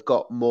to have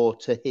got more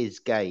to his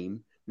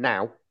game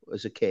now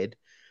as a kid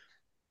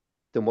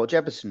than what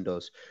Jebberson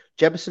does.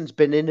 Jebberson's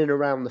been in and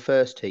around the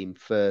first team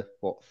for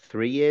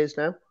 3 years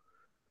now.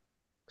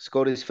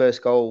 Scored his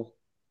first goal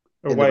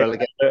in the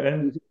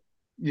relegation.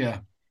 Yeah.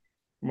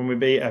 When we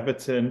beat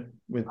Everton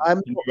with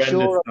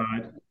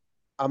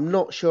I'm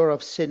not sure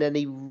I've seen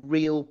any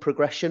real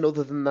progression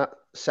other than that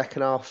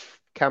second half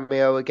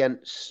cameo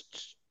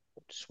against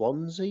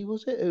Swansea,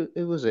 was it?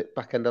 Who was it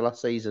back end of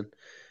last season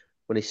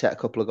when he set a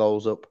couple of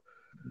goals up?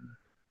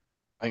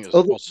 I think it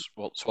was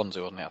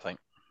Swansea, wasn't it? I think.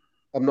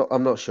 I'm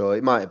not sure.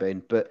 It might have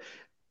been, but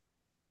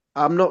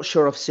I'm not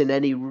sure I've seen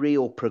any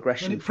real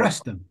progression.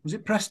 Preston? Was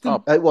it Preston?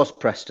 Oh, it was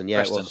Preston.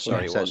 Yeah, Preston, it was.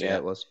 Sorry,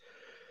 it was.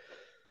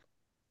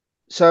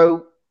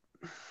 So,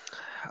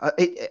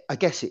 I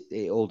guess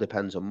it all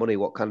depends on money.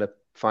 What kind of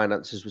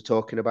finances we're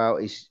talking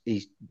about?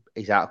 He's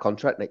out of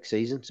contract next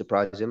season,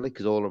 surprisingly,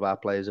 because all of our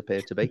players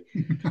appear to be.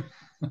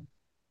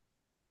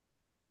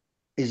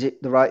 Is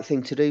it the right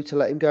thing to do to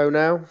let him go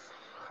now?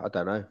 I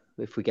don't know.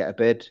 If we get a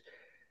bid,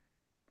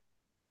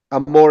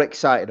 I'm more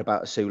excited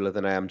about Asula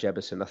than I am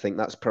Jebberson. I think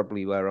that's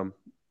probably where I'm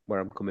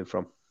coming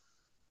from.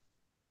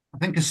 I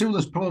think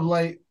Asula's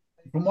probably,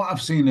 from what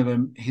I've seen of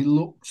him, he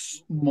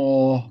looks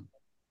more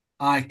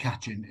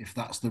eye-catching, if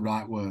that's the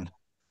right word.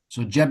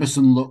 So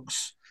Jebberson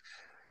looks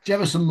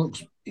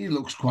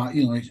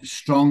quite,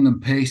 strong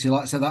and pacey.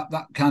 Like I said,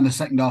 that kind of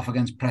second half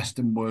against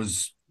Preston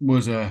was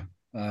a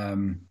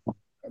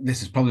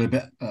this is probably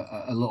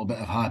a little bit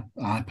of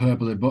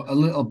hyperbole, but a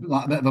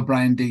bit of a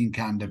Brian Dean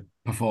kind of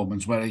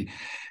performance where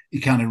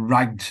he kind of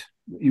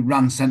he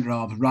ran centre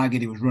half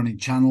ragged, he was running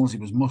channels, he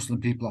was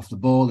muscling people off the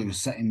ball, he was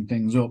setting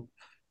things up.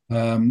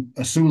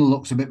 Asula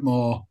looks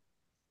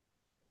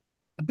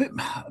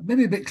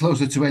maybe a bit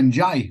closer to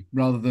NJ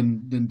rather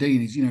than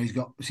Dean.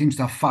 Seems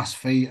to have fast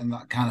feet and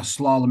that kind of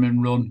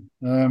slaloming run.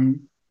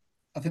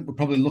 I think we're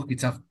probably lucky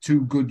to have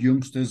two good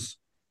youngsters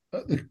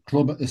at the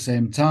club at the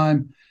same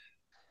time.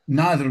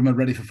 Neither of them are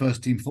ready for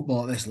first team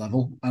football at this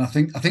level. And I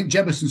think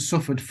Jebberson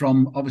suffered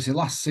from, obviously,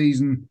 last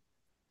season.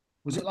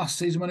 Was it last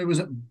season when he was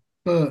at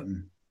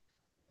Burton?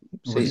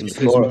 Season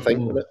before, I think.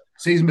 Wasn't it?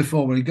 Season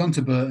before, where he'd gone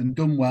to Burton,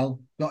 done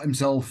well, got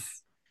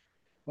himself,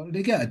 what did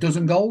he get?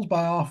 12 goals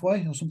by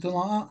halfway or something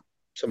like that?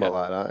 Something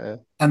like that, yeah.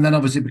 And then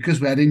obviously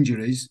because we had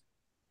injuries,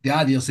 the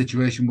ideal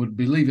situation would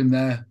be leave him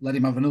there, let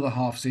him have another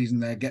half season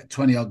there, get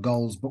 20 odd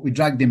goals. But we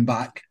dragged him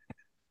back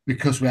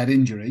because we had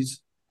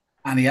injuries.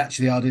 And he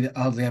actually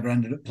hardly ever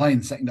ended up playing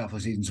the second half of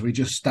the season. So he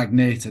just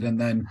stagnated.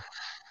 And then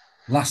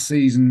last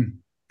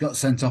season got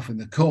sent off in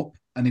the cup,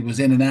 and he was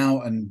in and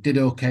out and did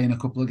okay in a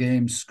couple of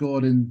games.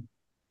 Scored in.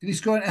 Did he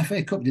score in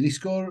FA Cup? Did he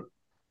score?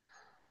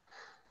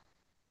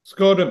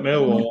 Scored at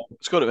Millwall.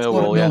 Scored at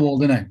Scored at Millwall, yeah. Millwall,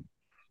 didn't he?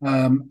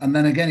 And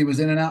then again, he was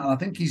in and out. And I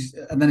think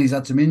and then he's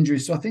had some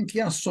injuries. So I think he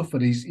has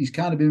suffered. He's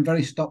kind of been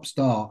very stop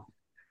start.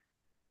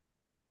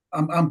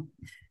 I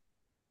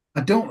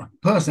don't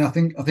personally.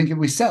 I think if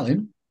we sell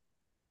him,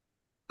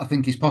 I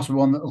think he's possibly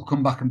one that will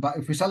come back and back.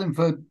 If we sell him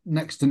for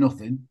next to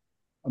nothing,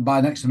 and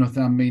by next to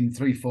nothing I mean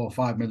 3, 4,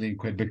 5 million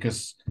quid,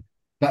 because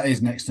that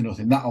is next to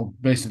nothing. That'll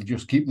basically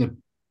just keep the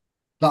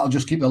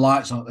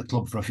lights on at the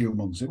club for a few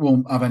months. It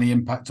won't have any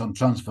impact on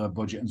transfer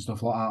budget and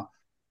stuff like that.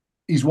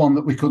 He's one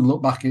that we could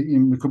look back at.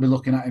 We could be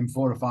looking at him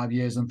 4 or 5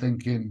 years and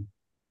thinking,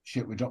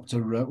 shit, we dropped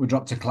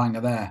a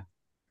clanger there.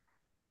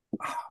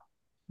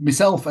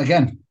 Myself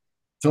again,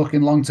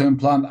 talking long term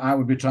plan, I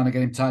would be trying to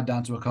get him tied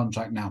down to a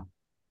contract now,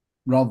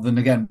 rather than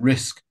again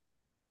risk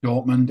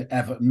Dortmund,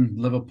 Everton,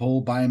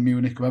 Liverpool, Bayern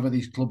Munich, whoever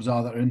these clubs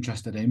are that are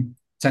interested in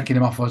taking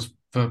him off us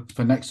for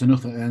next to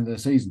nothing at the end of the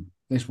season.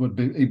 This would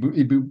be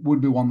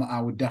one that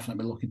I would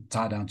definitely be looking to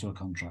tie down to a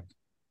contract.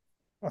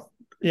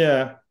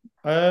 Yeah.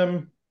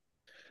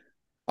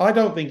 I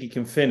don't think he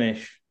can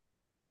finish,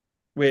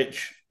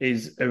 which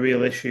is a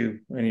real issue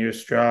when you're a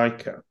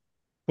striker.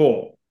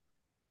 But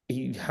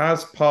he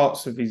has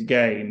parts of his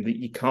game that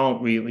you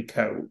can't really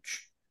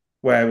coach,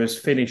 whereas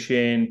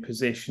finishing,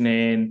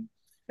 positioning,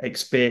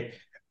 expect,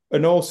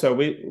 and also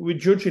we're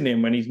judging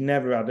him when he's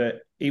never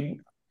had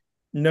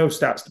no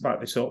stats to back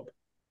this up,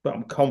 but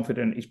I'm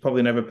confident he's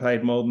probably never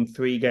played more than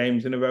 3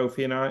 games in a row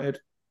for United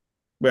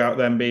without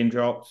them being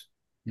dropped.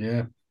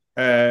 Yeah.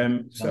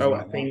 So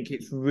I think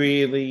it's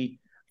really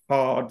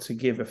hard to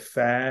give a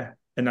fair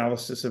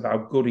analysis of how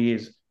good he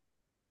is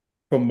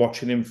from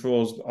watching him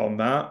for us on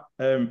that.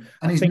 And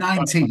he's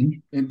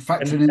 19. In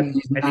factoring in,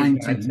 he's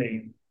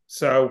 19.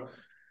 So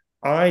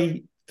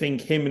I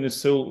think him and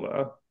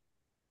Asula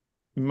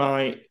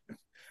might.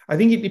 I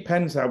think it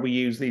depends how we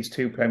use these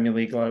 2 Premier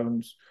League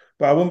loans.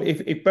 But I won't,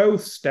 if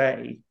both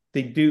stay,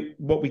 they do.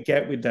 What we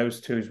get with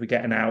those 2 is we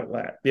get an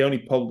outlet. The only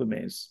problem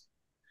is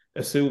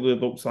Asula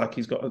looks like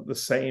he's got the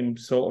same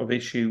sort of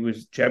issue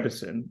as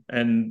Jebison,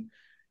 and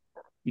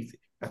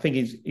I think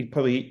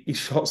his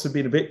shots have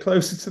been a bit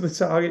closer to the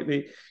target.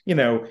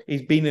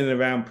 He's been in and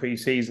around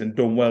pre-season,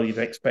 done well. You'd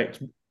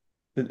expect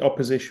the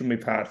opposition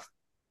we've had.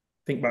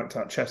 Think back to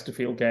that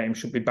Chesterfield game,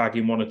 should be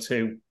bagging 1 or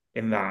 2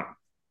 in that,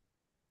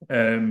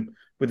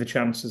 with the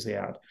chances he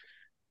had.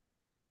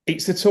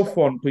 It's a tough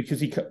one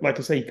because like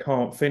I say, he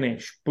can't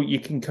finish, but you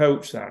can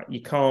coach that.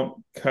 You can't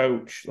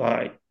coach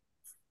like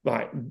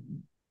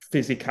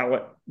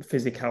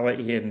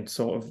physicality and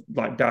sort of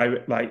like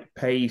direct, like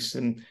pace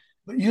and.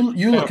 But you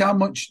look how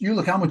much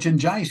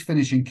Njai's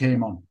finishing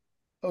came on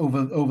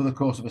over the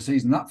course of a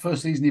season. That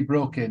first season he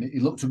broke in, he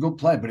looked a good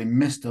player, but he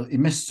missed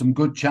some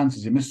good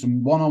chances. He missed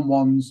some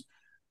one-on-ones,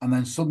 and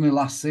then suddenly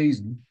last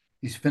season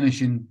he's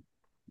finishing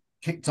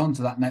kicked on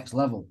to that next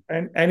level.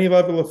 And any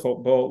level of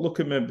football, look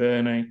at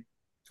McBurney.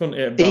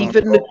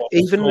 Even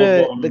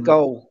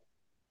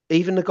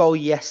the goal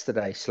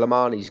yesterday,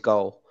 Slimani's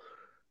goal.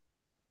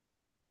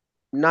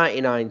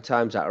 99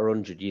 times out of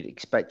 100, you'd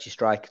expect your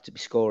striker to be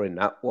scoring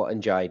that. What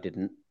Njai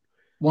didn't.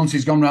 Once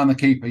he's gone round the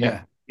keeper,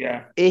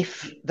 yeah.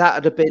 If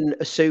that had been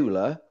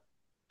Asula,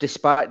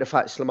 despite the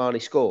fact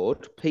Slimani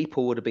scored,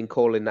 people would have been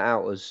calling that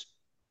out as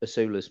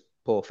Asula's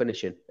poor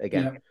finishing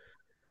again. Yeah.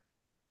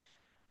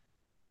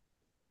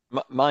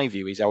 My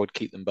view is I would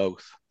keep them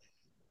both,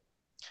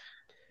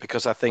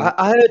 because I think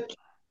I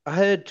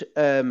heard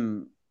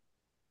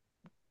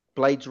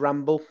Blades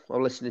ramble. I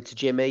was listening to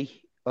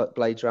Jimmy at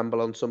Blades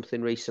ramble on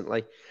something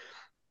recently,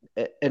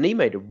 and he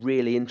made a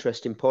really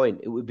interesting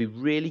point. It would be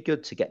really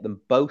good to get them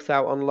both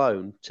out on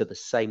loan to the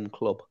same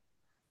club,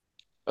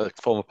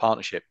 form a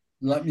partnership.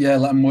 Let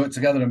them work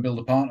together and build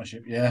a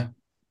partnership. Yeah.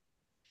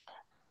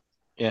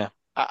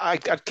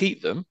 I'd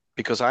keep them,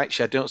 because I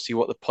don't see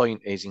what the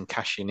point is in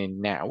cashing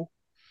in now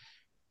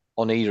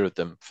on either of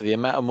them for the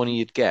amount of money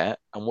you'd get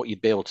and what you'd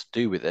be able to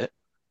do with it.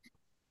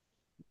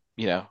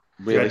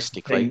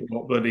 Realistically,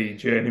 what bloody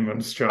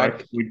journeyman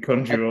strike we'd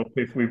conjure up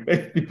if we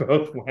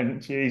both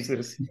went.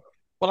 Jesus.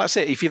 Well, that's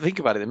it. If you think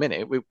about it, in a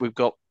minute, we've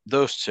got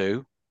those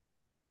 2,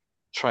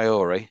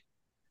 Traore,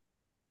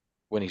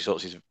 when he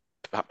sorts his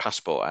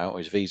passport out or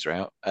his visa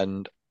out,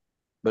 and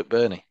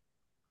McBurney.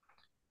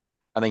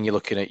 And then you're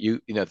looking at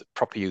the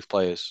proper youth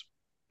players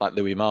like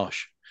Louis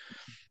Marsh,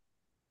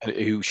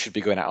 who should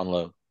be going out on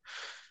loan.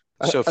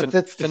 So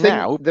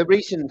now, the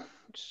reason.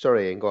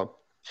 Sorry, Ian, go on.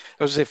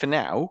 I was going to say, for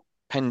now,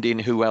 pending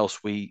who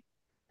else we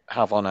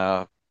have on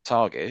our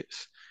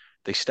targets,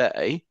 they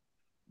stay.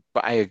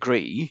 But I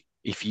agree,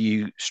 if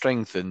you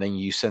strengthen, then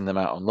you send them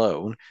out on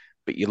loan,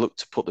 but you look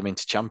to put them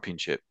into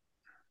Championship.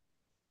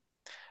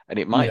 And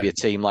it might be a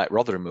team like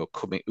Rotherham who are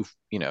coming,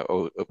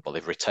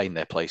 they've retained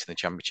their place in the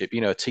Championship.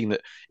 A team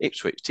that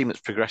Ipswich, a team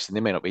that's progressing,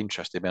 they may not be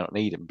interested, they may not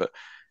need them, but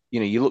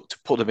you look to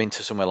put them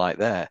into somewhere like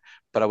there.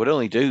 But I would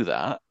only do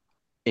that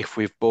if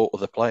we've bought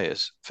other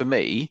players. For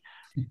me,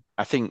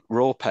 I think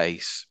raw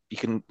pace, you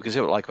can, because I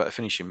don't like about the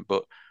finishing,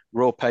 but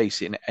raw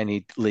pace in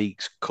any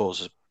leagues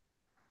causes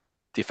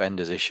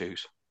defenders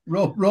issues.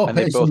 Raw And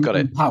they pace both got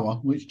it. and power,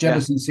 which Yeah.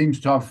 Jefferson seems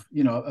to have,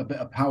 a bit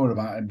of power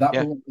about him. That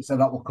Yeah. will, so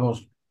that will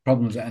cause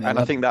problems at any And I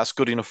level. think that's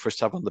good enough for us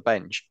to have on the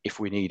bench if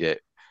we need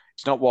it.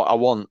 It's not what I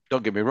want.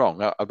 Don't get me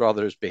wrong. I'd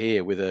rather us be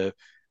here with a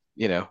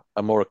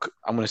more,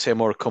 I'm going to say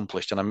more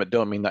accomplished, and I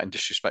don't mean that in a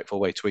disrespectful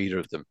way to either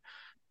of them.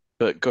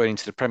 But going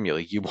into the Premier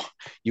League, you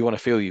want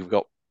to feel you've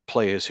got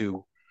players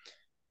who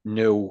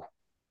know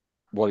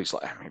what it's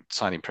like. I mean,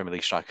 signing Premier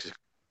League strikers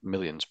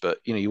millions, but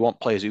you want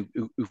players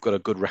who've got a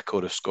good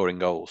record of scoring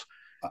goals.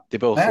 They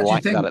both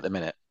like that at the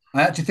minute.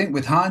 I actually think,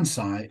 with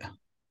hindsight,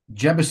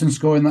 Jefferson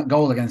scoring that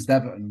goal against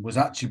Everton was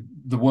actually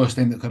the worst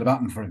thing that could have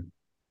happened for him,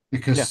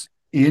 because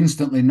he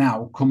instantly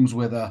now comes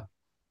with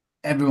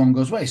everyone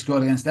goes, well, he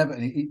scored against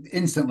Everton.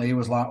 Instantly, he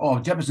was like, oh,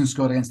 Jefferson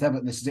scored against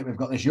Everton. This is it. We've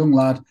got this young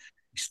lad.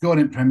 He scored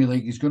in Premier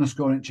League. He's going to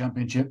score in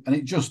Championship. And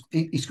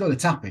he scored a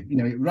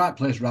tap-in. Right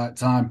place, right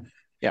time.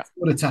 Yeah.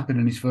 Scored a tap-in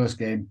in his first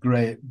game.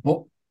 Great.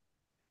 But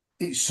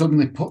it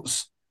suddenly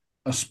puts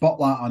a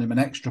spotlight on him and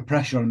extra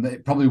pressure on him that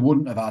it probably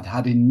wouldn't have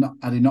had he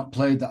not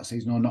played that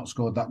season or not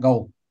scored that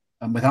goal.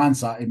 And with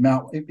hindsight, he may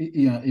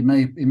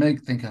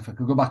think, if I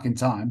could go back in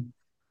time,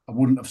 I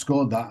wouldn't have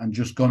scored that and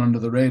just gone under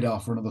the radar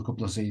for another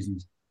couple of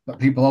seasons. But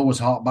people always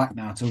hark back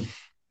now to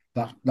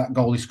that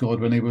goal he scored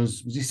when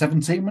was he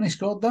 17 when he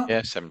scored that?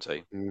 Yeah,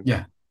 17.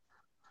 Yeah.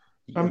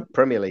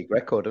 Premier League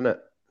record, isn't it?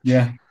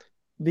 Yeah.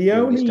 The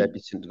only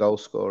debutant goal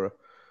scorer.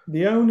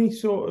 The only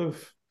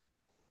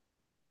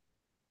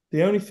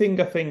thing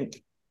I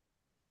think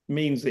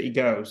means that he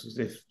goes is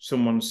if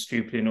someone's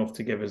stupid enough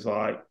to give us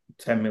like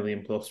 10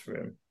 million plus for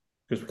him,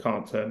 because we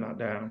can't turn that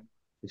down.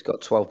 He's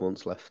got 12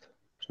 months left.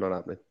 It's not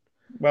happening.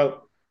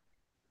 Well,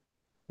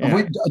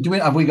 yeah.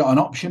 Have we got an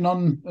option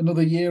on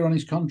another year on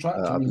his contract?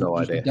 I have no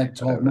idea. A dead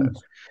 12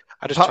 months?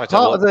 I just tried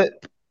to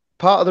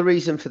part of the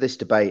reason for this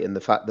debate, and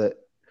the fact that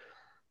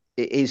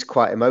it is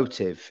quite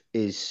emotive,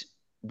 is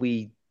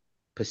we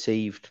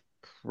perceived,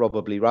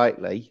 probably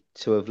rightly,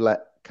 to have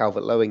let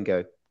Calvert-Lewin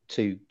go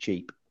too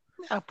cheap.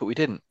 No, but we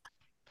didn't.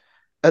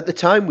 At the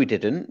time, we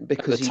didn't,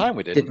 because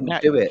he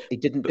didn't do it. He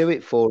didn't do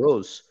it for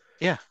us.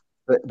 Yeah.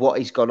 But what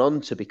he's gone on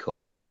to become.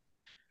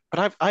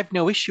 But I've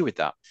no issue with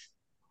that.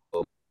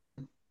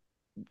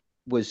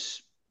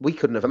 We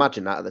couldn't have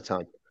imagined that at the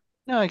time.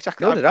 No,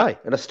 exactly. Nor did I,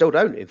 and I still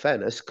don't, in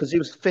fairness, because he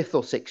was 5th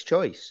or 6th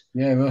choice.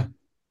 Yeah, well.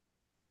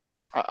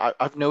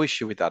 I've no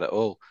issue with that at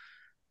all.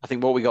 I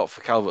think what we got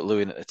for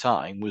Calvert-Lewin at the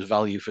time was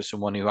value for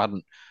someone who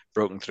hadn't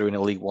broken through in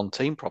a League One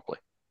team properly.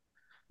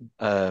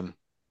 So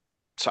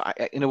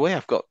in a way,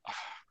 I've got,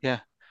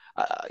 and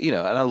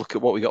I look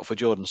at what we got for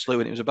Jordan Slew,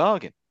 and it was a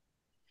bargain.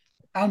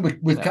 And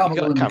with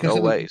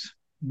Calvert-Lewin,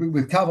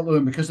 with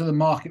Calvert-Lewin, because of the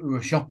market we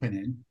were shopping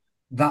in,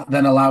 that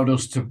then allowed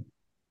us to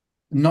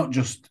not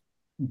just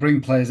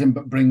bring players in,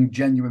 but bring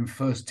genuine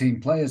first team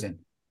players in.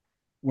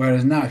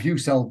 Whereas now,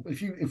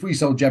 if we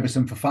sold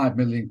Jefferson for 5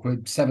 million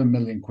quid, 7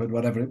 million quid,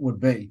 whatever it would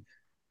be,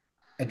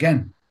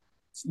 again,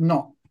 it's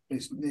not.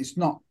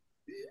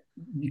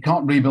 You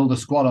can't rebuild a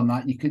squad on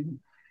that. You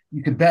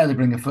could barely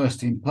bring a first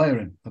team player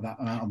in for that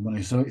amount of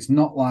money. So it's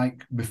not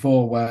like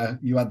before, where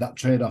you had that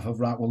trade off of,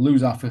 right, we'll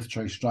lose our 5th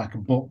choice striker,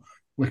 but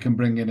we can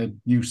bring in a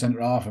new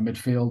centre half, a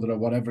midfielder, or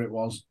whatever it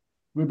was.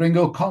 We bring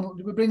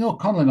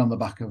O'Connell on the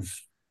back of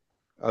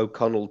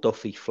O'Connell,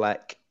 Duffy,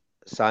 Fleck,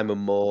 Simon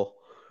Moore.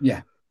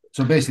 Yeah.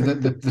 So basically,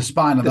 the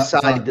spine of the that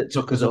side that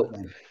took us up.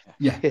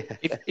 Yeah.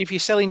 If you're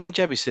selling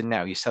Jebison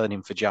now, you're selling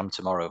him for Jam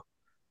tomorrow.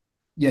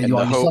 Yeah, in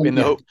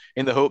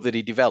the hope that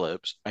he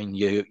develops, and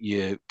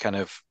you kind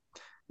of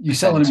you're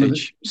selling him with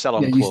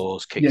sell-on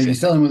clause kicks in. You're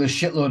selling with a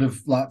shitload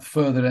of like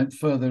further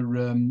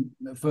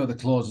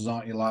clauses,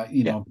 aren't you? Like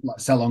like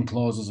sell-on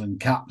clauses and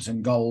caps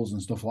and goals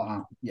and stuff like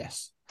that.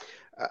 Yes.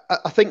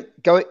 I think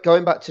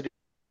going back to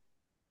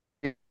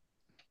the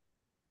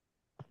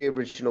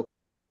original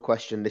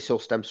question, this all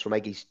stems from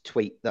Eggy's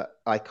tweet that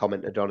I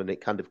commented on, and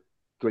it kind of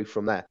grew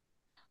from there.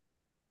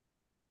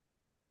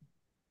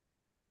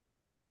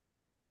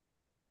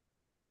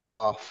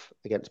 Off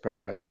against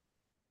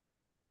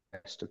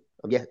Preston.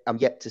 I'm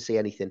yet to see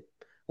anything.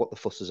 What the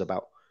fuss is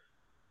about.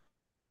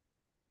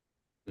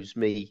 Proves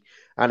me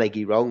and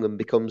Eggy wrong, and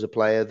becomes a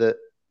player that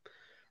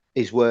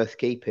is worth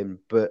keeping.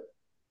 But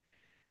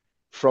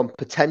from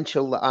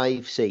potential that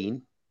I've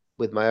seen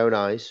with my own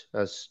eyes,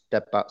 as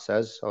Debbat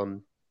says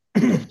on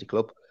Lofty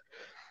Club,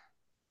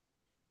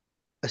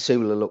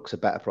 Asula looks a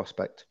better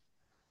prospect.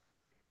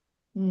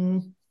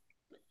 So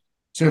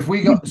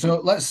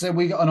let's say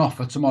we got an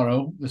offer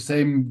tomorrow, the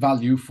same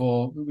value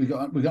we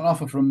got an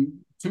offer from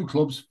 2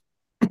 clubs,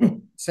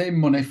 same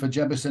money for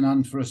Jebison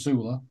and for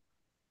Asula,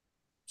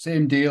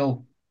 same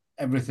deal,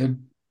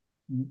 everything.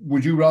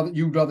 You'd sell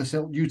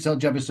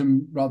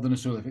Jebison rather than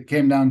Asula if it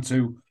came down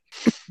to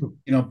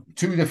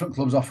 2 different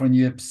clubs offering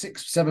you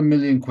 6-7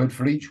 million quid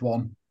for each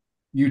one?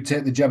 You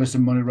take the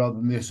Jebison money rather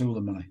than the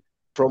Asula money.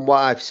 From what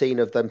I've seen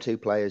of them 2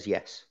 players,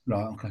 yes.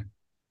 Right. Okay.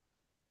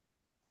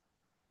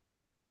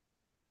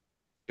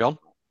 John?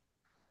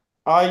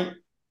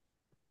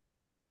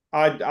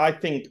 I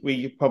think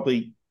we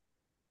probably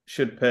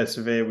should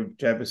persevere with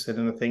Jefferson,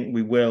 and I think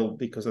we will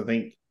because I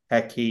think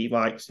Eggy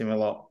likes him a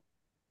lot.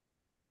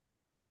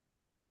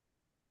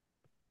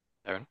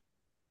 Aaron,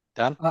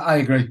 Dan? I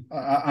agree.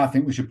 I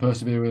think we should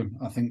persevere with him.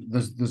 I think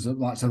there's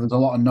like I said, there's a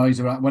lot of noise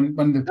around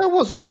That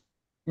was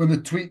when the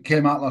tweet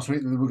came out last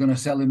week that they were going to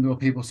sell him. There were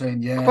people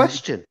saying, a "Yeah,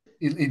 question.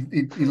 he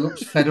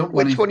looks fed up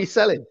when Which one are you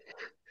selling?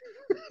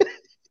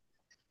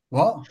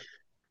 what."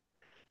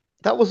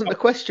 That wasn't the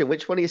question.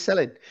 Which one are you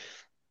selling?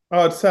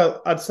 Oh, I'd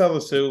sell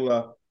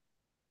Asula.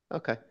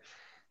 Okay.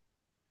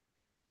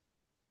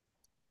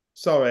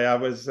 Sorry, I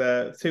was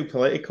too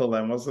political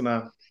then, wasn't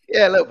I?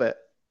 Yeah, a little bit.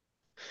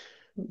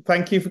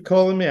 Thank you for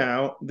calling me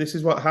out. This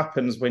is what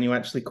happens when you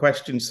actually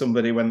question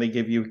somebody when they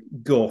give you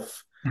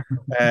guff,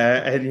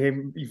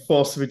 and you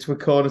force them into a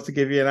corner to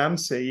give you an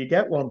answer. You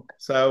get one.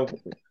 So,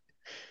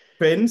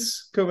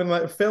 Vince, come and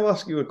let Phil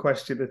ask you a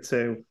question or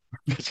two.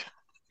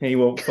 He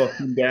won't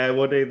fucking dare,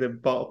 would he? The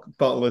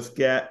bottleless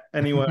get.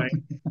 Anyway,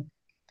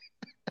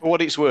 For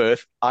what it's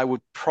worth, I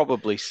would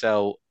probably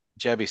sell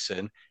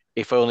Jebison,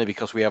 if only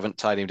because we haven't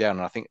tied him down.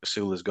 And I think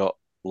Asula's got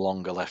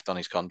longer left on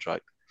his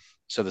contract.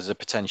 So there's a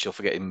potential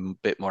for getting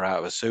a bit more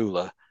out of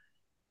Asula.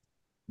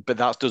 But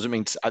that doesn't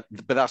mean,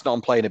 but that's not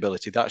on playing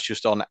ability. That's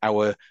just on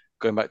our,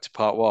 going back to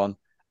part one,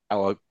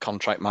 our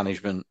contract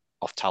management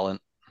of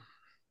talent.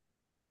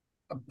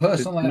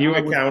 Personally, new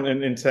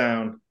accountant in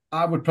town.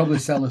 I would probably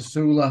sell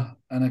Asula.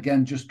 And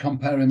again, just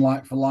comparing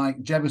like for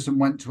like, Jefferson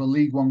went to a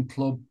League One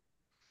club,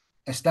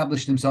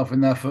 established himself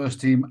in their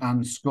first team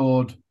and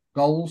scored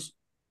goals.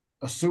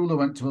 Asula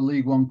went to a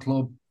League One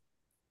club,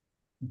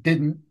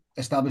 didn't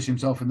establish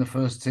himself in the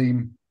first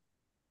team,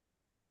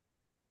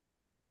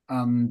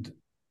 and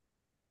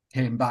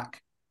came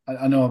back.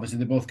 I know obviously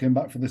they both came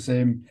back for the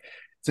same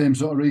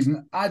sort of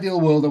reason.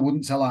 Ideal world, I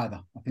wouldn't sell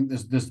either. I think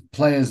there's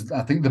players.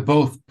 I think they're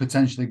both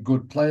potentially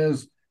good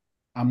players,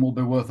 and will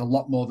be worth a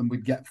lot more than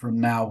we'd get from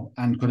now,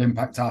 and could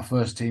impact our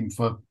first team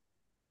for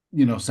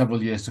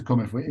several years to come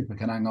if we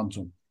can hang on to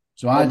them.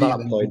 So on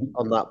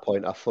that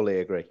point, I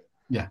fully agree.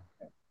 Yeah.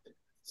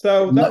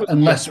 So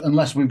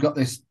unless we've got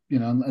this,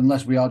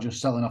 unless we are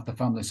just selling off the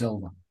family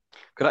silver.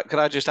 Could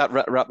I just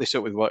wrap this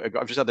up with what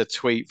I've just had a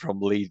tweet from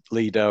Lee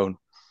Doan,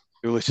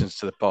 who listens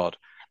to the pod,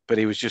 but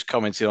he was just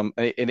commenting on,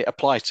 and it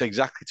applies to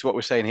exactly to what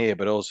we're saying here,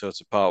 but also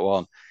to part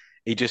one.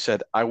 He just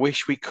said, "I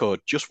wish we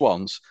could just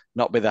once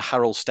not be the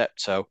Harold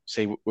Steptoe."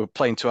 See, we're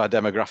playing to our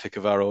demographic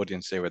of our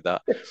audience here with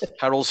that.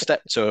 Harold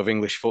Steptoe of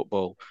English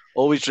football,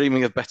 always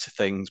dreaming of better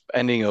things,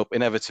 ending up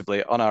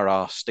inevitably on our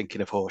arse, stinking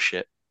of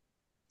horseshit.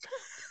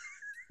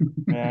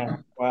 Yeah,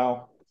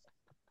 well,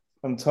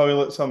 and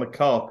toilets on the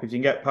cop. If you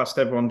can get past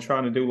everyone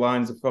trying to do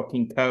lines of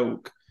fucking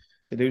coke,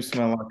 they do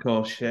smell like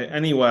horse shit.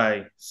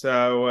 Anyway,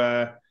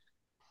 so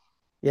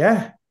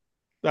yeah,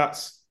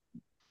 that's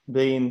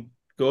been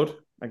good,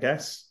 I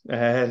guess.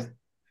 It's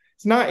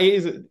not.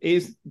 It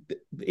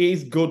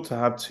is good to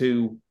have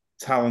two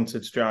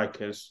talented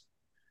strikers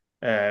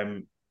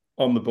on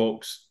the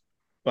books.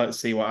 Let's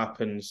see what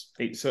happens.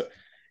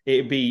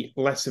 It'd be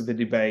less of a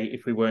debate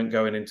if we weren't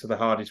going into the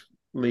hardest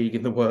league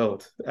in the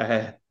world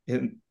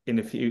in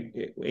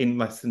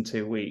less than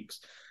 2 weeks.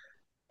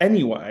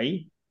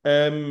 Anyway,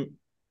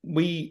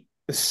 we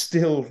are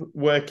still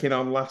working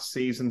on last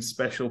season's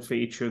special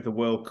feature of the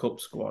World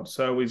Cup squad.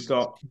 So we've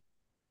got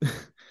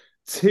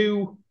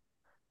two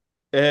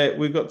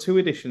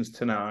editions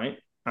tonight,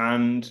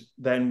 and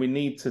then we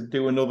need to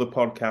do another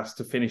podcast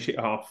to finish it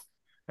off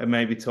and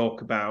maybe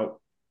talk about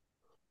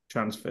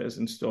transfers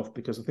and stuff,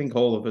 because I think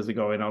all of us are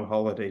going on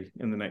holiday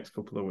in the next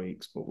couple of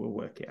weeks, but we'll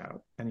work it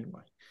out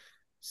anyway.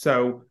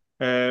 So,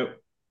 Phil,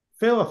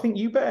 I think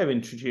you better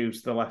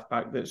introduce the left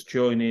back that's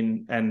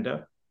joining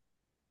Ender.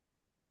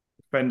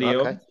 Friend of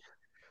yours.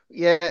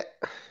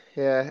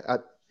 Yeah.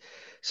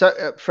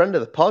 So, friend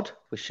of the pod,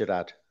 we should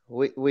add.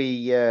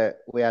 We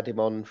had him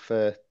on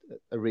for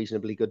a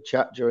reasonably good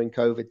chat during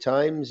COVID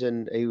times,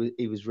 and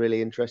he was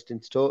really interesting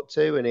to talk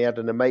to, and he had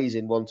an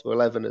amazing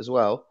 1-11 as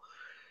well.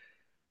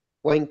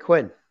 Wayne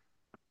Quinn.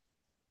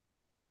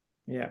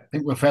 Yeah. I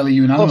think we're fairly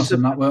unanimous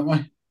on that, weren't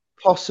we?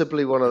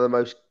 Possibly one of the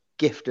most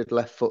gifted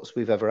left foots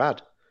we've ever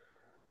had.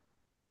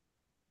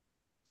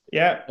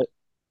 Yeah. The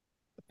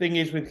thing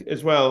is, with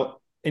as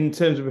well, in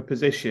terms of a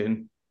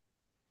position,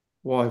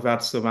 well, we've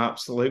had some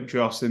absolute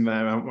dross in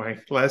there, haven't we?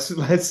 Let's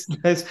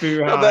be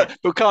right. But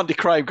we can't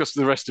decry him because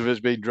the rest of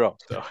us being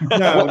dropped, though.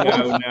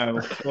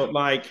 No. But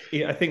I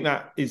think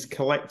that is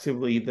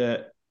collectively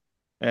the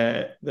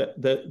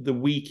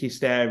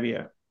weakest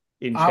area.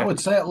 I would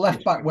say at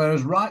left back,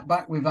 whereas right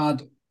back we've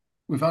had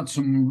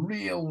some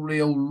real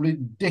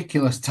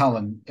ridiculous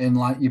talent in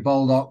like your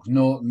Baldock,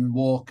 Norton,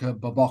 Walker,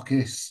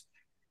 Babokis,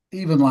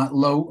 even like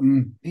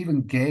Lowton,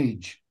 even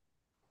Gage.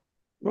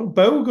 Well,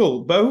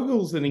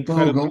 Bogle's an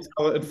incredibly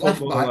talented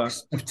footballer. Left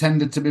backs have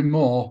tended to be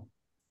more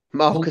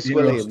Marcus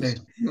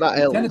Williams, Matt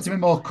Hill. Tended to be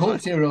more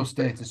cult hero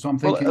status. So I'm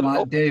thinking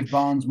like Dave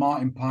Barnes,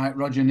 Martin Pike,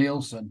 Roger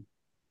Nielsen,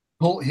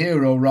 cult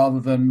hero rather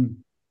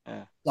than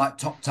like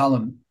top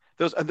talent.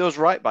 those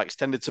right backs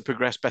tended to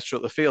progress better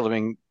up the field. I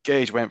mean,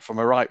 Gage went from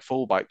a right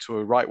fullback to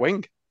a right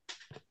wing.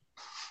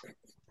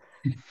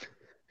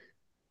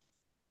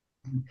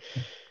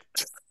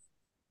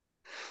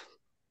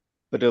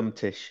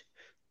 Badumtish.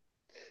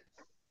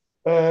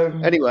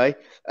 Um, Anyway,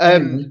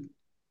 Anyway,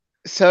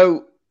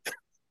 so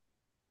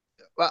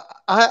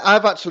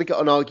I've actually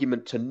got an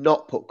argument to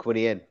not put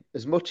Quinny in.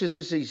 As much as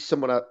he's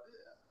someone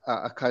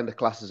I kind of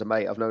class as a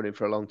mate, I've known him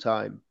for a long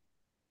time.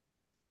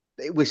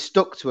 We're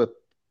stuck to a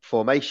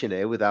formation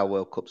here with our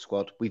World Cup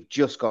squad. We've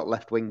just got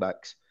left wing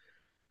backs.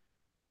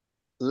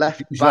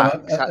 Left we should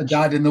have backs a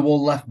dyed in the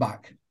wool left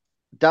back.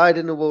 Died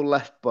in the wool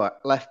left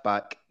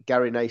back.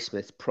 Gary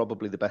Naismith,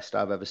 probably the best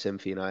I've ever seen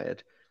for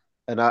United,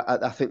 and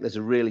I think there's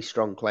a really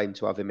strong claim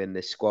to have him in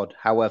this squad.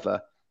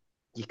 However,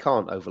 you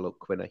can't overlook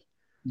Quinny.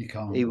 You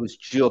can't. He was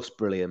just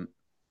brilliant.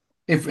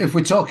 If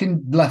we're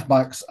talking left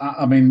backs,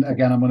 I mean,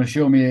 again, I'm going to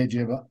show me age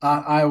here, but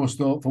I always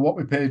thought for what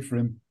we paid for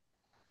him,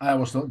 I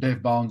always thought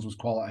Dave Barnes was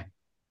quality.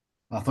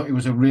 I thought he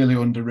was a really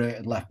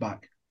underrated left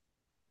back,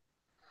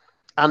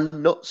 And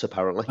nuts,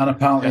 apparently. and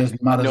apparently Yeah.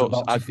 as mad as a Nuts,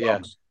 box of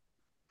frogs.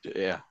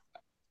 Yeah.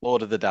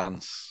 Lord of the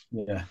Dance.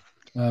 Yeah.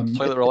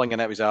 Toilet rolling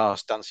and out his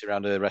arse, dancing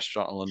around a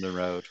restaurant on London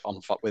Road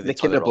with the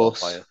Nicking a toilet roll bus.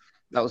 player.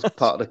 That was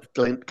part of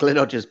the Glyn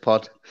Hodges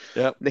pod.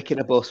 Yeah. Nicking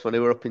a bus when they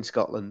were up in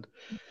Scotland.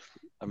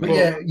 But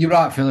yeah, you're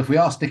right, Phil. If we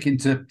are sticking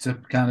to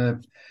kind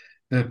of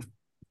the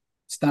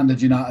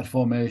standard United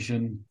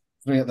formation,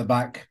 3 at the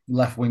back,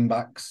 left wing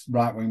backs,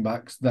 right wing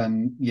backs,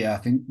 then yeah, I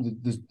think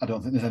I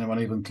don't think there's anyone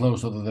even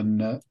close other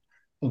than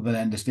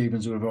Ender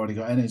Stevens who we've already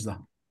got in, is there?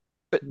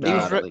 But No,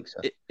 I don't think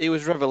so. He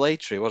was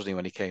revelatory, wasn't he,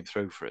 when he came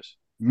through for us?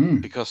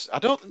 Because I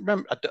don't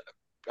remember.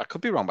 I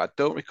could be wrong, but I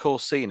don't recall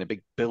seeing a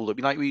big build-up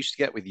like we used to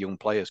get with young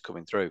players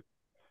coming through.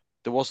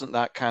 There wasn't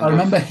that kind I of.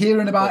 remember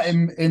hearing about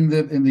him in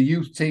the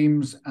youth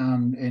teams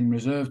and in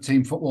reserve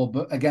team football,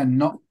 but again,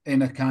 not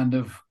in a kind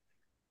of,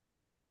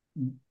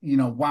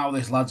 wow,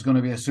 this lad's going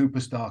to be a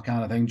superstar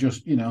kind of thing.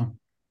 Just you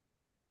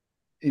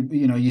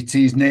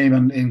see his name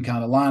and in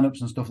kind of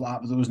lineups and stuff like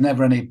that, but there was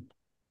never any.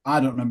 I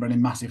don't remember any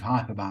massive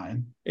hype about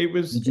him. It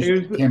was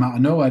came out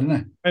of nowhere, didn't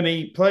it? And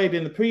he played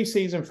in the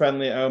pre-season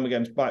friendly at home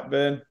against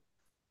Blackburn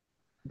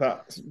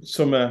that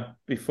summer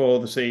before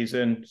the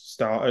season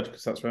started,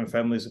 because that's when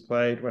friendlies are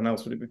played. When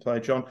else would it be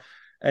played, John?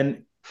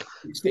 And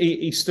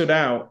he stood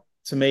out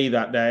to me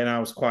that day, and I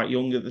was quite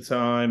young at the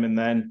time. And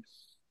then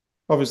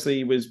obviously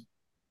he was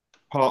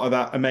part of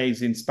that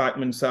amazing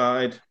Spackman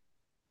side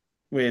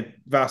with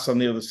Vass on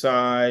the other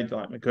side,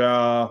 like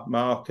McGrath,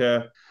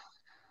 Marker,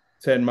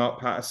 turned Mark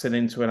Patterson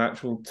into an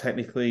actual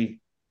technically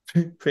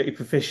pretty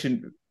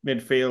proficient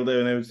midfielder,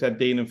 and they said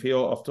Dean and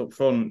Fjord up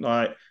front.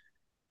 Like,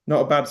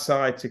 not a bad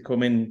side to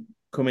come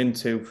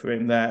into for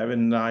him there.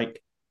 And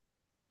like,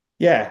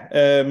 yeah,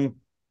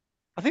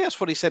 I think that's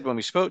what he said when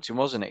we spoke to him,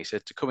 wasn't it? He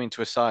said to come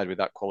into a side with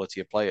that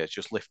quality of players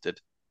just lifted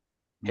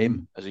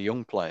him as a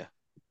young player.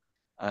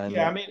 And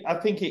yeah, I mean, I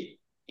think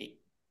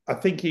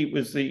he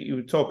was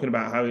talking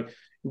about how he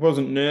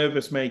wasn't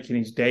nervous making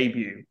his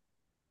debut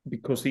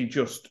because he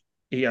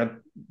had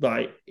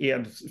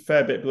a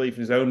fair bit of belief in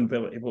his own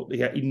ability, but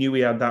he knew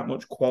he had that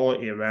much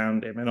quality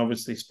around him, and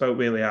obviously spoke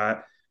really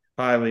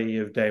highly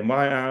of Dane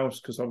Whitehouse,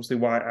 because obviously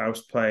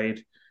Whitehouse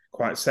played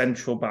quite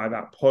central by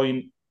that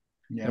point,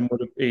 and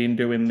would have been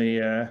doing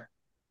the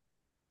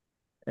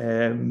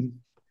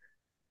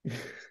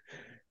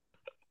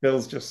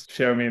Bill's just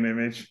showing me an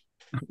image.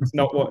 It's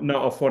not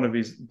off one of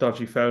his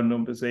dodgy phone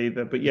numbers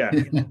either, but yeah.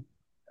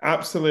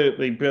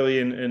 Absolutely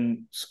brilliant,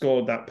 and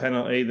scored that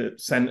penalty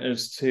that sent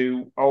us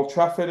to Old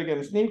Trafford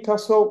against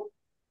Newcastle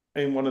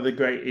in one of the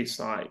greatest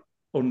under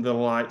the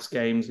lights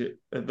games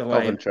at the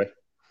Lane. Coventry.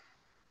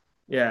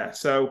 Yeah,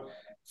 so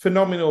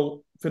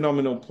phenomenal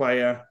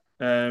player.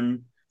 I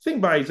think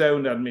by his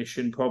own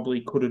admission probably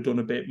could have done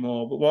a bit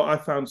more, but what I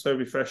found so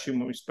refreshing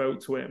when we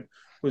spoke to him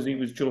was he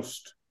was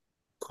just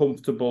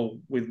comfortable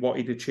with what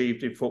he'd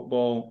achieved in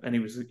football, and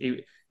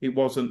he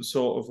wasn't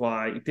sort of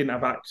like, he didn't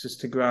have access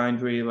to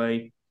grind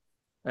really.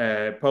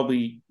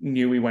 Probably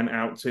knew he went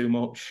out too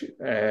much,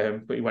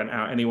 but he went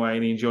out anyway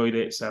and he enjoyed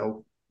it.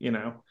 So,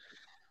 and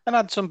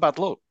had some bad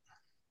luck.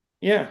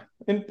 Yeah,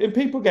 and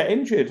people get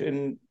injured,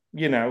 and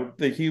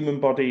the human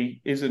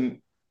body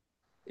isn't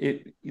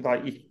it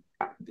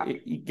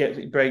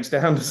breaks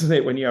down, doesn't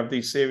it, when you have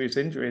these serious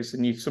injuries,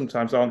 and you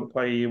sometimes aren't the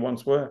player you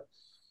once were.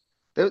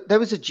 There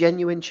was a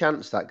genuine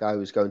chance that guy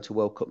was going to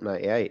World Cup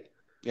 '98.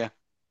 Yeah.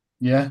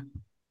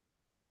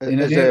 In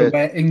an era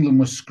where England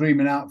was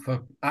screaming out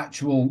for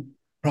actual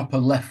proper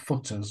left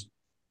footers.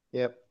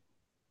 Yep.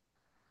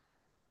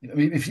 I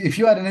mean, if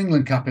you had an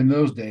England cap in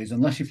those days,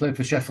 unless you played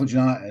for Sheffield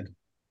United,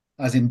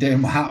 as in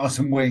Dane Whitehouse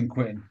and Wayne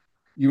Quinn,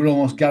 you were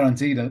almost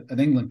guaranteed an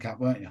England cap,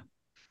 weren't you?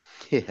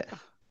 Yeah.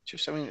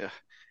 Just, I mean,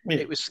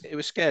 it was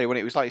scary when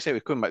it was, like you say,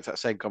 we're coming back to that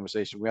same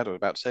conversation we had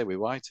about to say with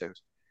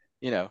Whitehouse.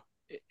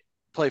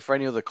 Play for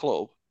any other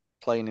club,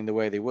 playing in the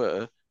way they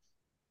were,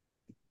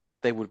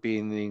 they would have been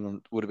in the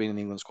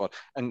England squad,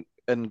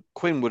 and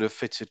Quinn would have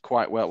fitted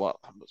quite well.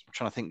 I'm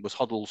trying to think, was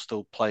Hoddle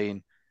still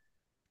playing?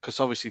 Because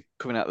obviously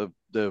coming out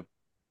the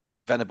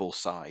Venables'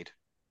 side,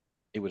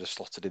 he would have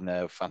slotted in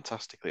there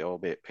fantastically,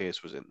 albeit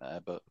Pearce was in there.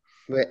 But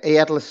He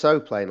had Lasso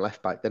playing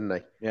left back, didn't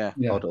he? yeah,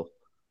 Hoddle.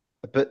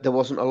 But there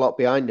wasn't a lot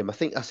behind him. I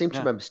seem to Yeah.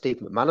 remember Steve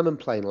McManaman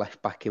playing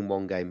left back in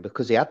one game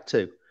because he had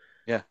to.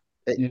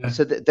 yeah,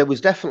 So there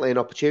was definitely an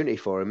opportunity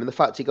for him. And the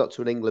fact he got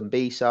to an England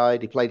B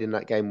side, he played in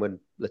that game when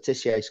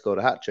Letitia scored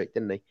a hat trick,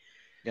 didn't he?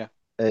 Yeah.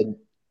 And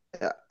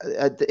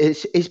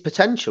his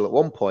potential at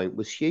one point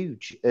was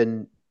huge.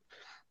 And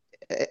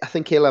I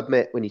think he'll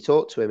admit, when you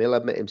talk to him, he'll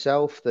admit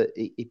himself that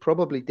he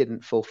probably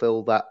didn't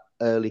fulfill that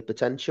early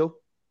potential,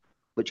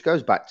 which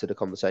goes back to the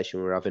conversation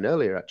we were having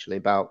earlier, actually,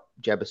 about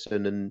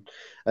Jebberson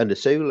and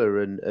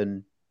Asula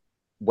and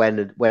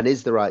when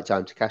is the right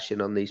time to cash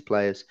in on these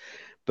players.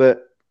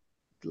 But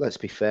let's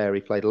be fair,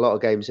 he played a lot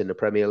of games in the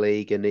Premier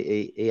League and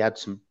he had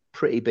some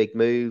pretty big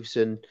moves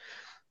and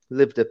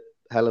lived a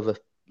hell of a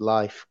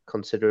life,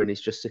 considering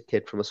he's just a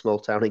kid from a small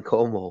town in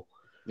Cornwall.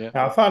 yeah.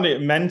 I found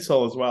it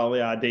mental as well,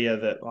 the idea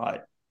that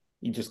like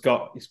he just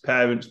got his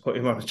parents put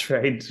him on a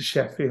train to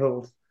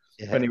Sheffield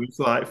when he was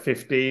like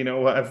 15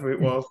 or whatever it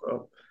was.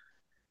 So,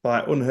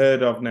 like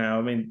unheard of now.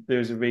 I mean,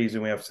 there's a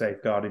reason we have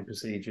safeguarding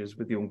procedures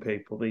with young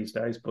people these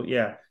days. But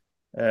yeah,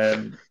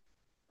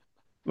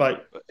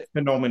 like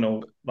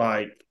phenomenal,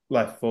 like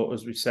left foot,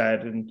 as we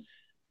said, and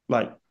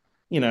like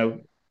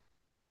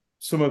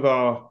some of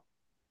our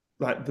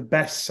like the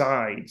best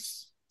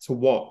sides to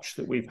watch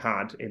that we've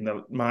had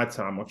in my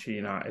time watching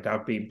United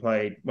have been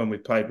played when we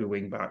played with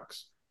wing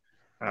backs,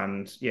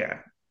 and yeah,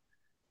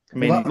 I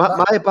mean,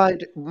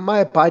 my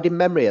abiding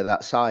memory of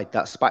that side,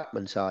 that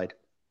Spackman side,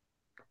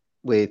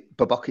 with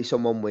Babakis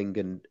on one wing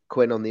and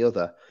Quinn on the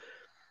other,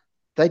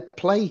 they'd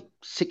play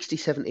 60,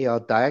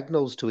 70-yard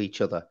diagonals to each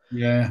other.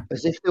 Yeah.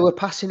 As if they were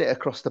passing it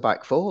across the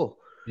back four.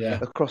 Yeah.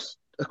 Across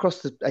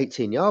the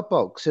 18-yard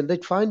box. And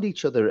they'd find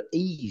each other at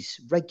ease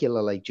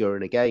regularly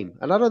during a game.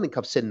 And I don't think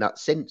I've seen that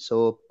since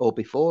or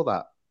before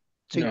that.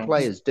 Two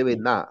players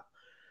doing that.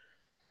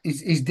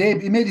 His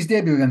debut, he made his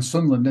debut against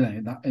Sunderland, didn't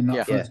he? In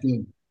that first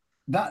game.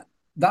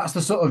 That's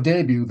the sort of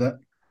debut that,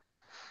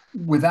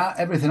 without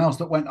everything else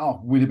that went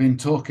off, we'd have been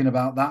talking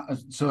about that.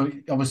 So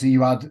obviously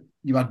you had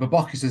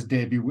Babakis'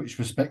 debut, which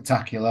was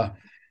spectacular.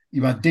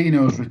 You had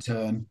Dino's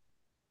return.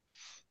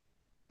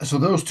 So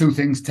those two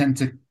things tend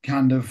to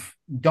kind of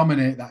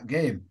dominate that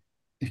game.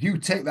 If you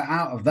take that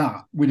out of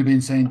that, we'd have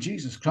been saying,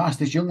 Jesus Christ,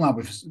 this young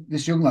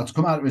lad's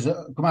come out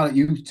of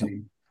youth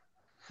team.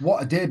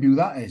 What a debut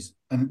that is.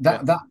 And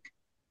that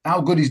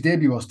how good his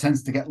debut was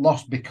tends to get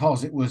lost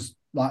because it was,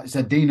 like I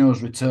said,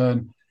 Dino's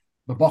return.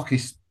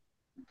 Babakis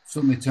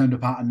suddenly turned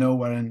up out of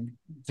nowhere and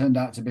turned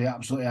out to be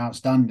absolutely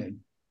outstanding.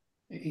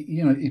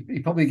 He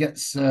probably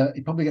gets a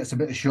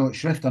bit of short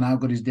shrift on how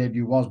good his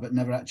debut was, but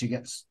never actually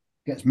gets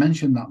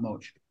mentioned that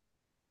much.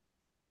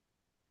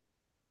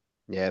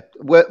 Yeah,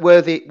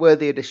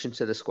 worthy addition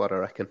to the squad, I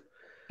reckon.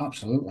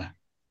 Absolutely.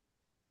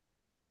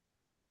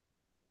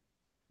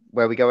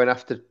 Where are we going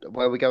after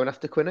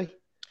Quinny?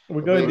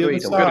 We're going the other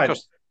side. We're going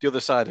across the other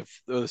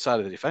side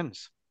of the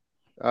defence.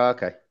 Oh,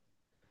 okay.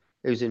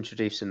 Who's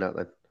introducing that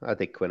then? I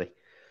think Quinny.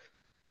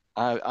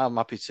 I'm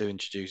happy to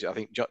introduce it. I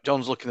think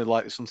John's looking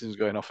like something's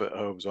going off at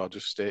home, so I'll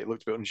just stay. It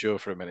looked a bit unsure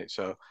for a minute.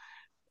 So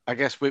I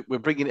guess we're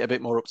bringing it a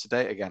bit more up to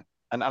date again.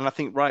 And I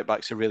think right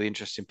back's a really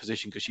interesting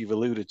position because you've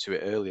alluded to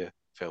it earlier,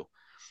 Phil.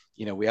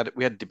 We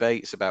had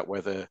debates about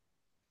whether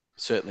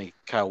certainly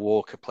Kyle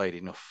Walker played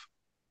enough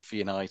for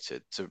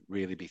United to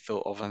really be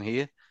thought of on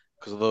here,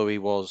 because although he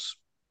was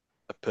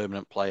a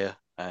permanent player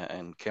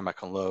and came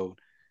back on loan,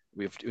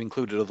 we've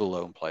included other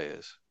loan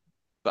players.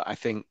 But I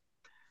think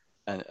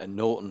and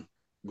Norton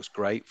was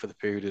great for the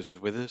period he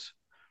was with us.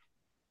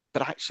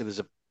 But actually, there's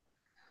a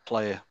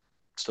player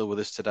still with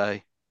us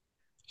today.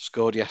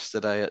 Scored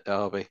yesterday at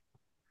Derby.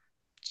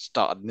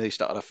 Nearly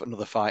started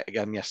another fight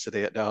again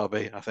yesterday at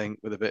Derby, I think,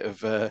 with a bit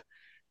of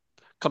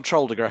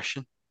controlled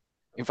aggression.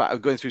 In fact, I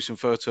was going through some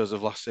photos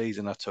of last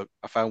season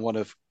I found one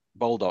of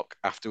Baldock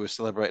after we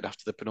celebrated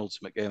after the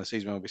penultimate game of the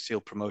season when we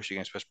sealed promotion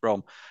against West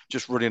Brom,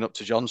 just running up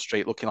to John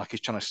Street looking like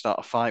he's trying to start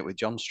a fight with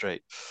John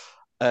Street.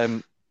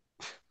 It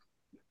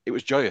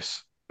was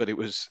joyous, but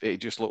it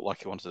just looked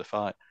like he wanted to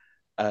fight.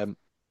 And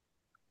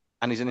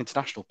he's an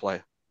international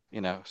player,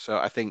 so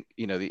I think,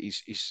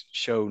 he's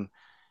shown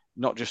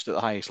not just at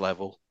the highest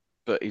level,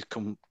 but he's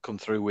come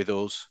through with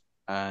us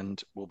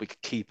and will be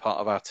a key part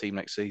of our team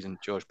next season,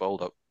 George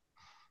Baldock.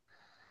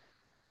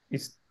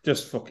 He's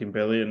just fucking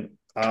brilliant.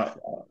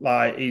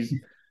 He's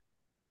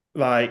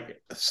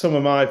like some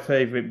of my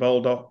favourite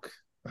Baldock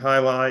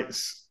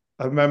highlights.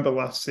 I remember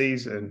last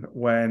season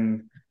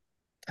when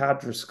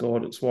Cadra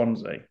scored at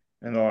Swansea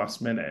in the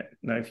last minute.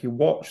 Now, if you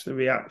watch the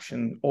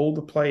reaction, all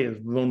the players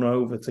run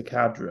over to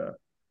Cadra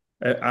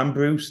and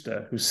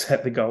Brewster, who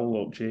set the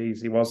goal up.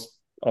 Geez, he was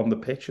on the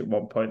pitch at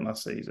one point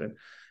last season.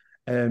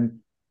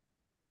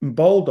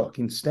 Baldock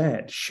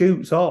instead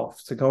shoots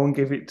off to go and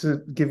give it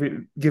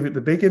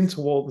the big one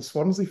to all the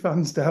Swansea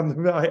fans down the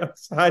right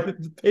side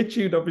of the pitch,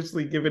 who'd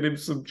obviously given him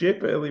some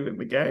jip earlier in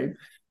the game.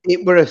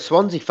 It were a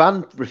Swansea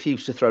fan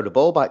refused to throw the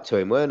ball back to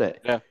him, weren't it?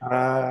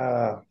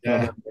 Yeah.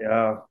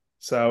 Yeah.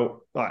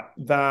 So like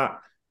that,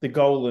 the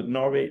goal at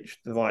Norwich,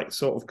 the like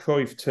sort of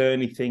Cruyff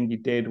Turney thing he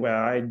did, where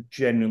I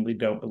genuinely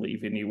don't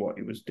believe he knew what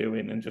he was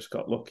doing and just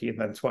got lucky and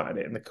then twatted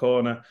it in the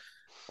corner.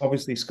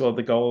 Obviously scored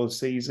the goal of the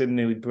season,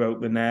 nearly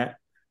broke the net.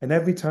 And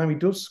every time he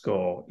does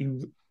score,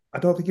 I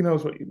don't think he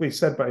knows what he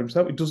said by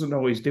himself. He doesn't know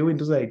what he's doing,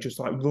 does he? He just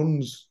like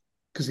runs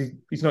because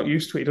he's not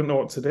used to it. He doesn't know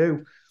what to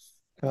do.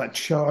 And, like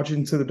charge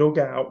into the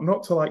dugout,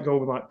 not to like go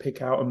and like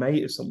pick out a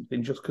mate or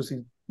something, just because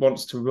he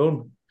wants to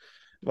run.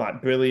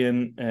 Like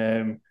brilliant.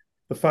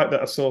 The fact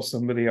that I saw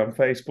somebody on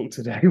Facebook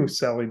today was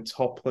selling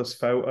topless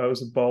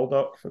photos of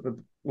Baldock for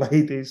the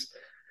ladies.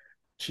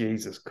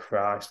 Jesus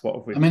Christ, what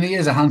have we? I mean, he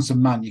is a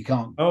handsome man. You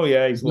can't. Oh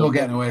yeah, There's no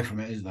getting away from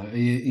it, is there?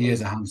 He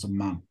is a handsome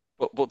man.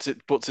 But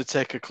to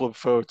take a club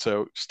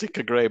photo, stick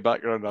a grey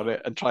background on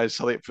it, and try and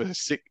sell it for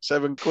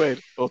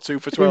 £7 or 2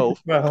 for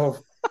 12.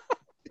 Well,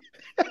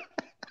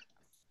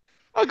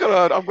 I've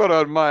got to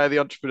admire the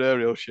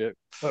entrepreneurial shit.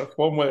 that's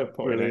one way of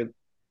putting Brilliant. it.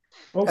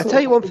 Also, I'll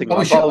tell you one thing. Are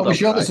we Baldock,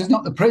 sure right? this is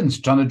not the Prince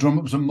trying to drum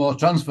up some more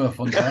transfer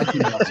funds?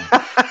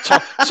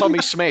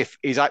 Tommy Smith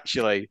is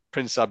actually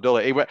Prince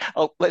Abdullah. He went,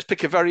 oh, let's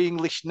pick a very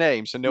English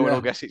name so no one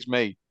will guess it's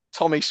me.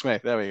 Tommy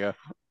Smith. There we go.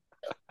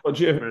 what's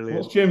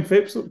Jim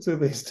Phipps up to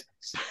these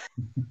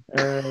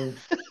days?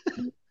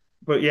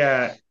 But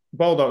yeah,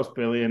 Baldock's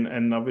brilliant,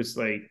 and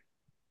obviously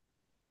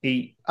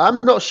I'm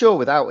not sure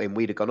without him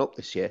we'd have gone up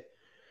this year.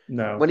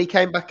 No. When he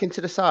came back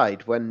into the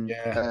side, when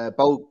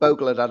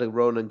Bogle had a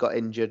run and got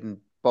injured, and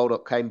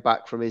Baldock came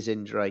back from his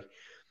injury,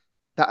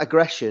 that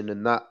aggression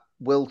and that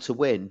will to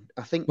win,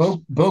 I think.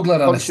 Bogle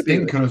had a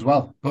stinker as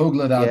well.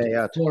 Bogle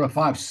had 4 or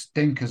 5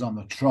 stinkers on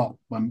the trot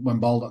when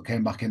Baldock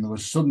came back in. There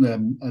was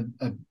suddenly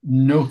a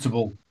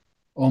notable,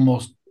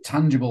 almost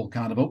tangible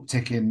kind of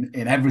uptick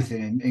in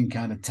everything, in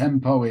kind of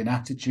tempo, in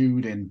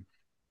attitude, in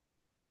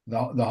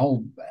the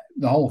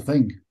whole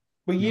thing.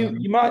 Well,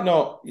 you might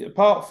not,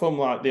 apart from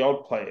like the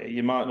odd player,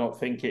 you might not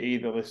think it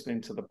either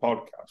listening to the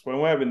podcast. When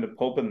we're in the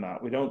pub and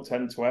that, we don't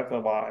tend to ever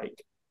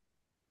like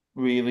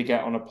really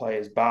get on a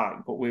player's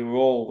back, but we were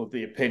all of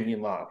the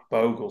opinion like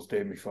Bogle's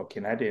doing me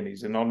fucking head in,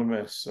 he's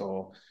anonymous,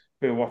 or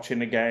we were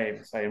watching a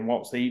game saying,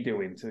 what's he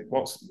doing?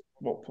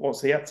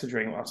 What's he had to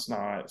drink last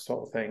night,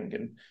 sort of thing.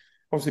 And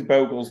obviously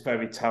Bogle's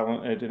very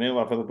talented and he'll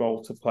have a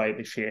role to play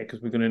this year because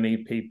we're going to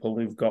need people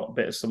who've got a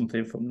bit of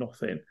something from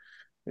nothing.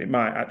 It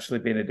might actually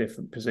be in a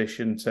different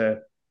position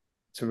to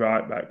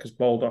right back because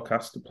Baldock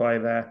has to play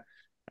there.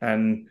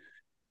 And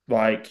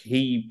like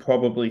he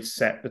probably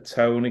set the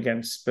tone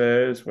against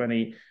Spurs when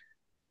he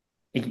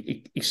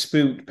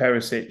spooked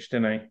Perisic,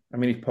 didn't he? I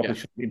mean, he probably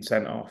should have been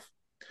sent off.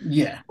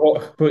 Yeah.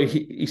 But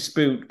he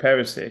spooked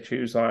Perisic,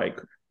 who's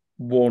like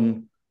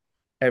won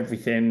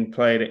everything,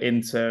 played at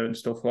Inter and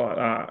stuff like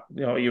that.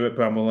 You know, you're at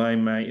Bramall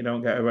Lane, mate. You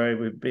don't get away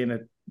with being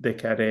a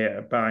dickhead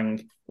here.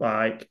 Bang.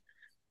 Like,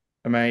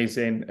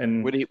 amazing.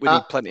 And we need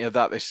plenty of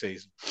that this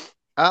season.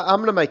 I'm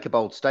going to make a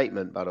bold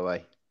statement, by the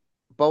way.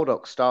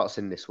 Baldock starts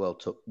in this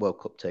World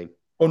Cup team.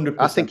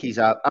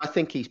 100%. I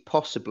think he's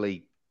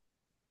possibly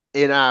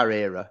in our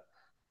era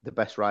the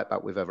best right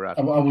back we've ever had.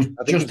 I was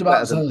just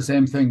about to say the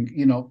same thing.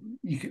 You know,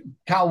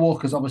 Kyle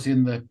Walker's obviously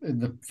in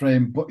the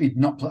frame, but he's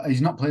not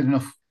played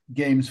enough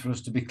games for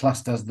us to be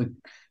classed as the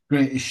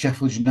greatest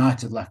Sheffield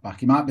United left back.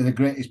 He might be the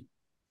greatest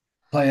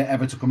player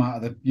ever to come out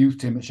of the youth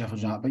team at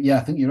Sheffield United. But yeah, I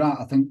think you're right.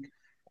 I think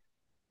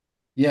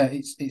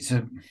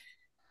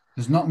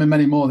there's not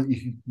many more that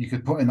you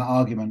could put in that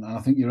argument, and I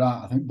think you're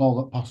right. I think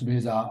Baldock possibly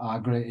is our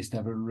greatest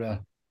ever right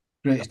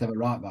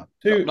back.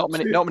 Not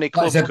many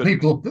clubs. Like I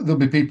said, there'll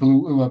be people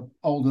who are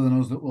older than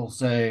us that will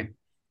say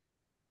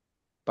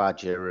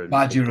Badger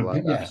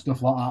and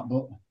stuff like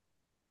that.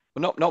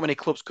 But not many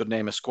clubs could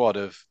name a squad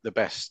of the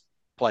best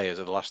players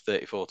of the last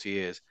 30, 40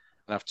 years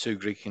and have 2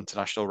 Greek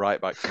international right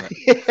backs in it.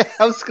 Yeah,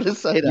 I was going to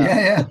say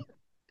that.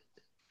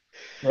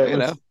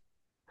 Yeah.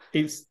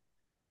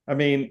 I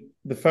mean,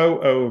 the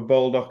photo of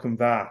Baldock and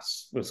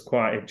Vass was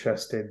quite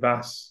interesting.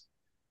 Vass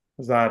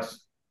has had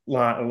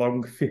like a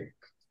long few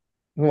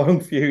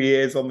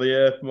years on the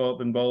earth more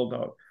than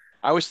Baldock.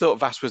 I always thought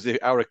Vass was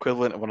our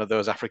equivalent of one of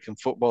those African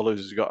footballers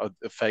who's got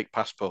a fake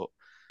passport.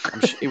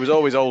 He was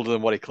always older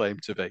than what he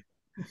claimed to be.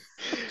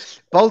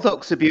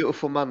 Baldock's a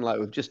beautiful man, like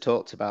we've just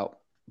talked about.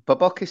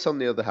 Babakis, on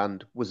the other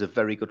hand, was a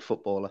very good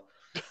footballer.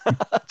 and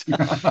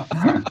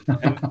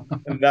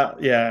that,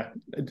 yeah,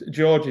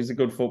 George is a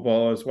good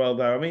footballer as well,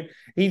 though. I mean,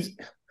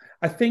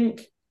 I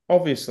think,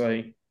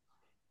 obviously,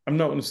 I'm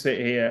not going to sit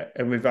here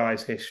and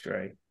revise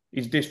history.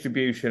 His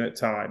distribution at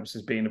times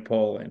has been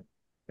appalling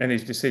and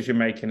his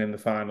decision-making in the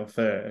final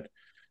third.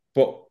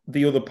 But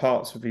the other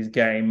parts of his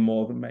game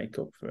more than make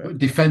up for it.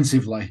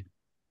 Defensively.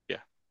 Yeah.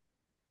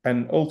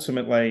 And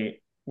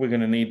ultimately, we're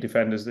going to need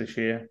defenders this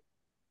year.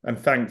 And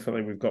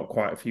thankfully, we've got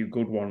quite a few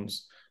good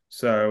ones.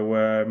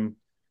 So,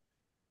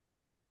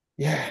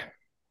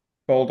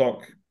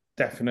 Baldock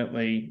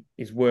definitely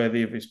is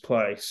worthy of his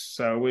place.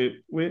 So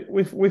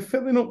we're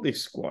filling up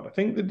this squad. I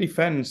think the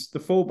defence, the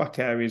fullback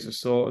areas are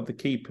sorted, the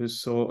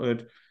keeper's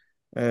sorted.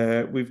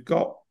 We've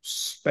got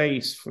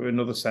space for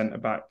another centre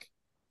back.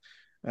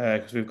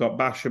 because we've got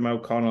Basham,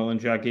 O'Connell, and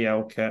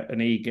Jagielka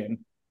and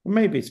Egan.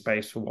 Maybe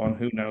space for one.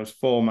 Who knows?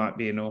 4 might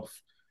be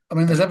enough. I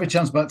mean, there's every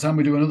chance by the time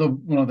we do another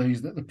one of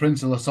these that the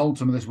Prince will assault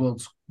some of this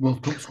World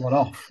Cup squad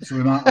off. So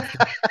we might have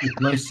to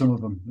replace some of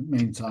them in the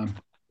meantime.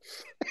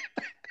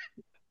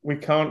 We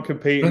can't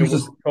compete Prince in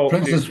the World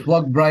Cup. has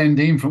flogged Brian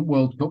Dean from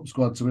World Cup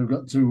squad, so we've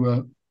got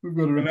to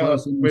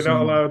replace him.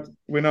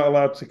 We're not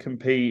allowed to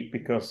compete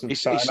because of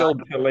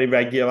financial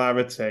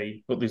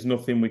irregularity. But there's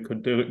nothing we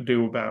could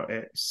do about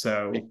it.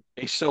 So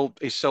he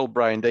sold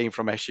Brian Dean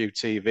from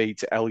SUTV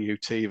to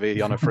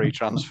LUTV on a free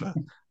transfer.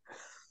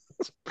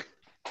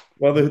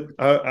 Well,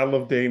 I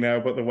love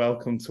Dino, but the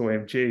welcome to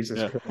him,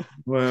 Jesus Christ.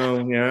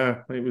 Well,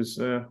 yeah, it was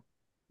a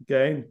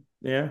game.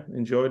 Yeah,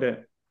 enjoyed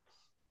it.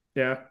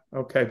 Yeah,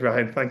 okay,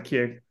 Brian, thank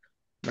you.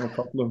 No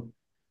problem.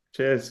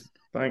 Cheers.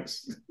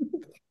 Thanks.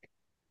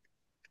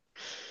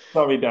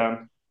 Sorry,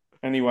 Dan.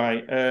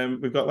 Anyway,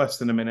 we've got less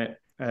than a minute.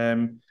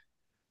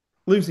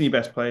 Losing your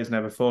best player is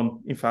never fun.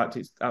 In fact,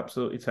 it's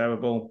absolutely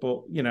terrible.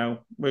 But,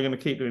 we're going to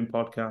keep doing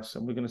podcasts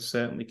and we're going to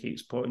certainly keep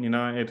supporting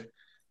United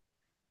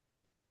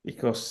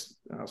because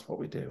that's what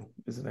we do,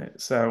 isn't it?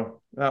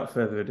 So, without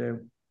further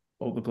ado,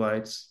 up the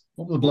blades.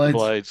 Up the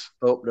blades.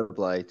 Up the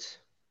blades.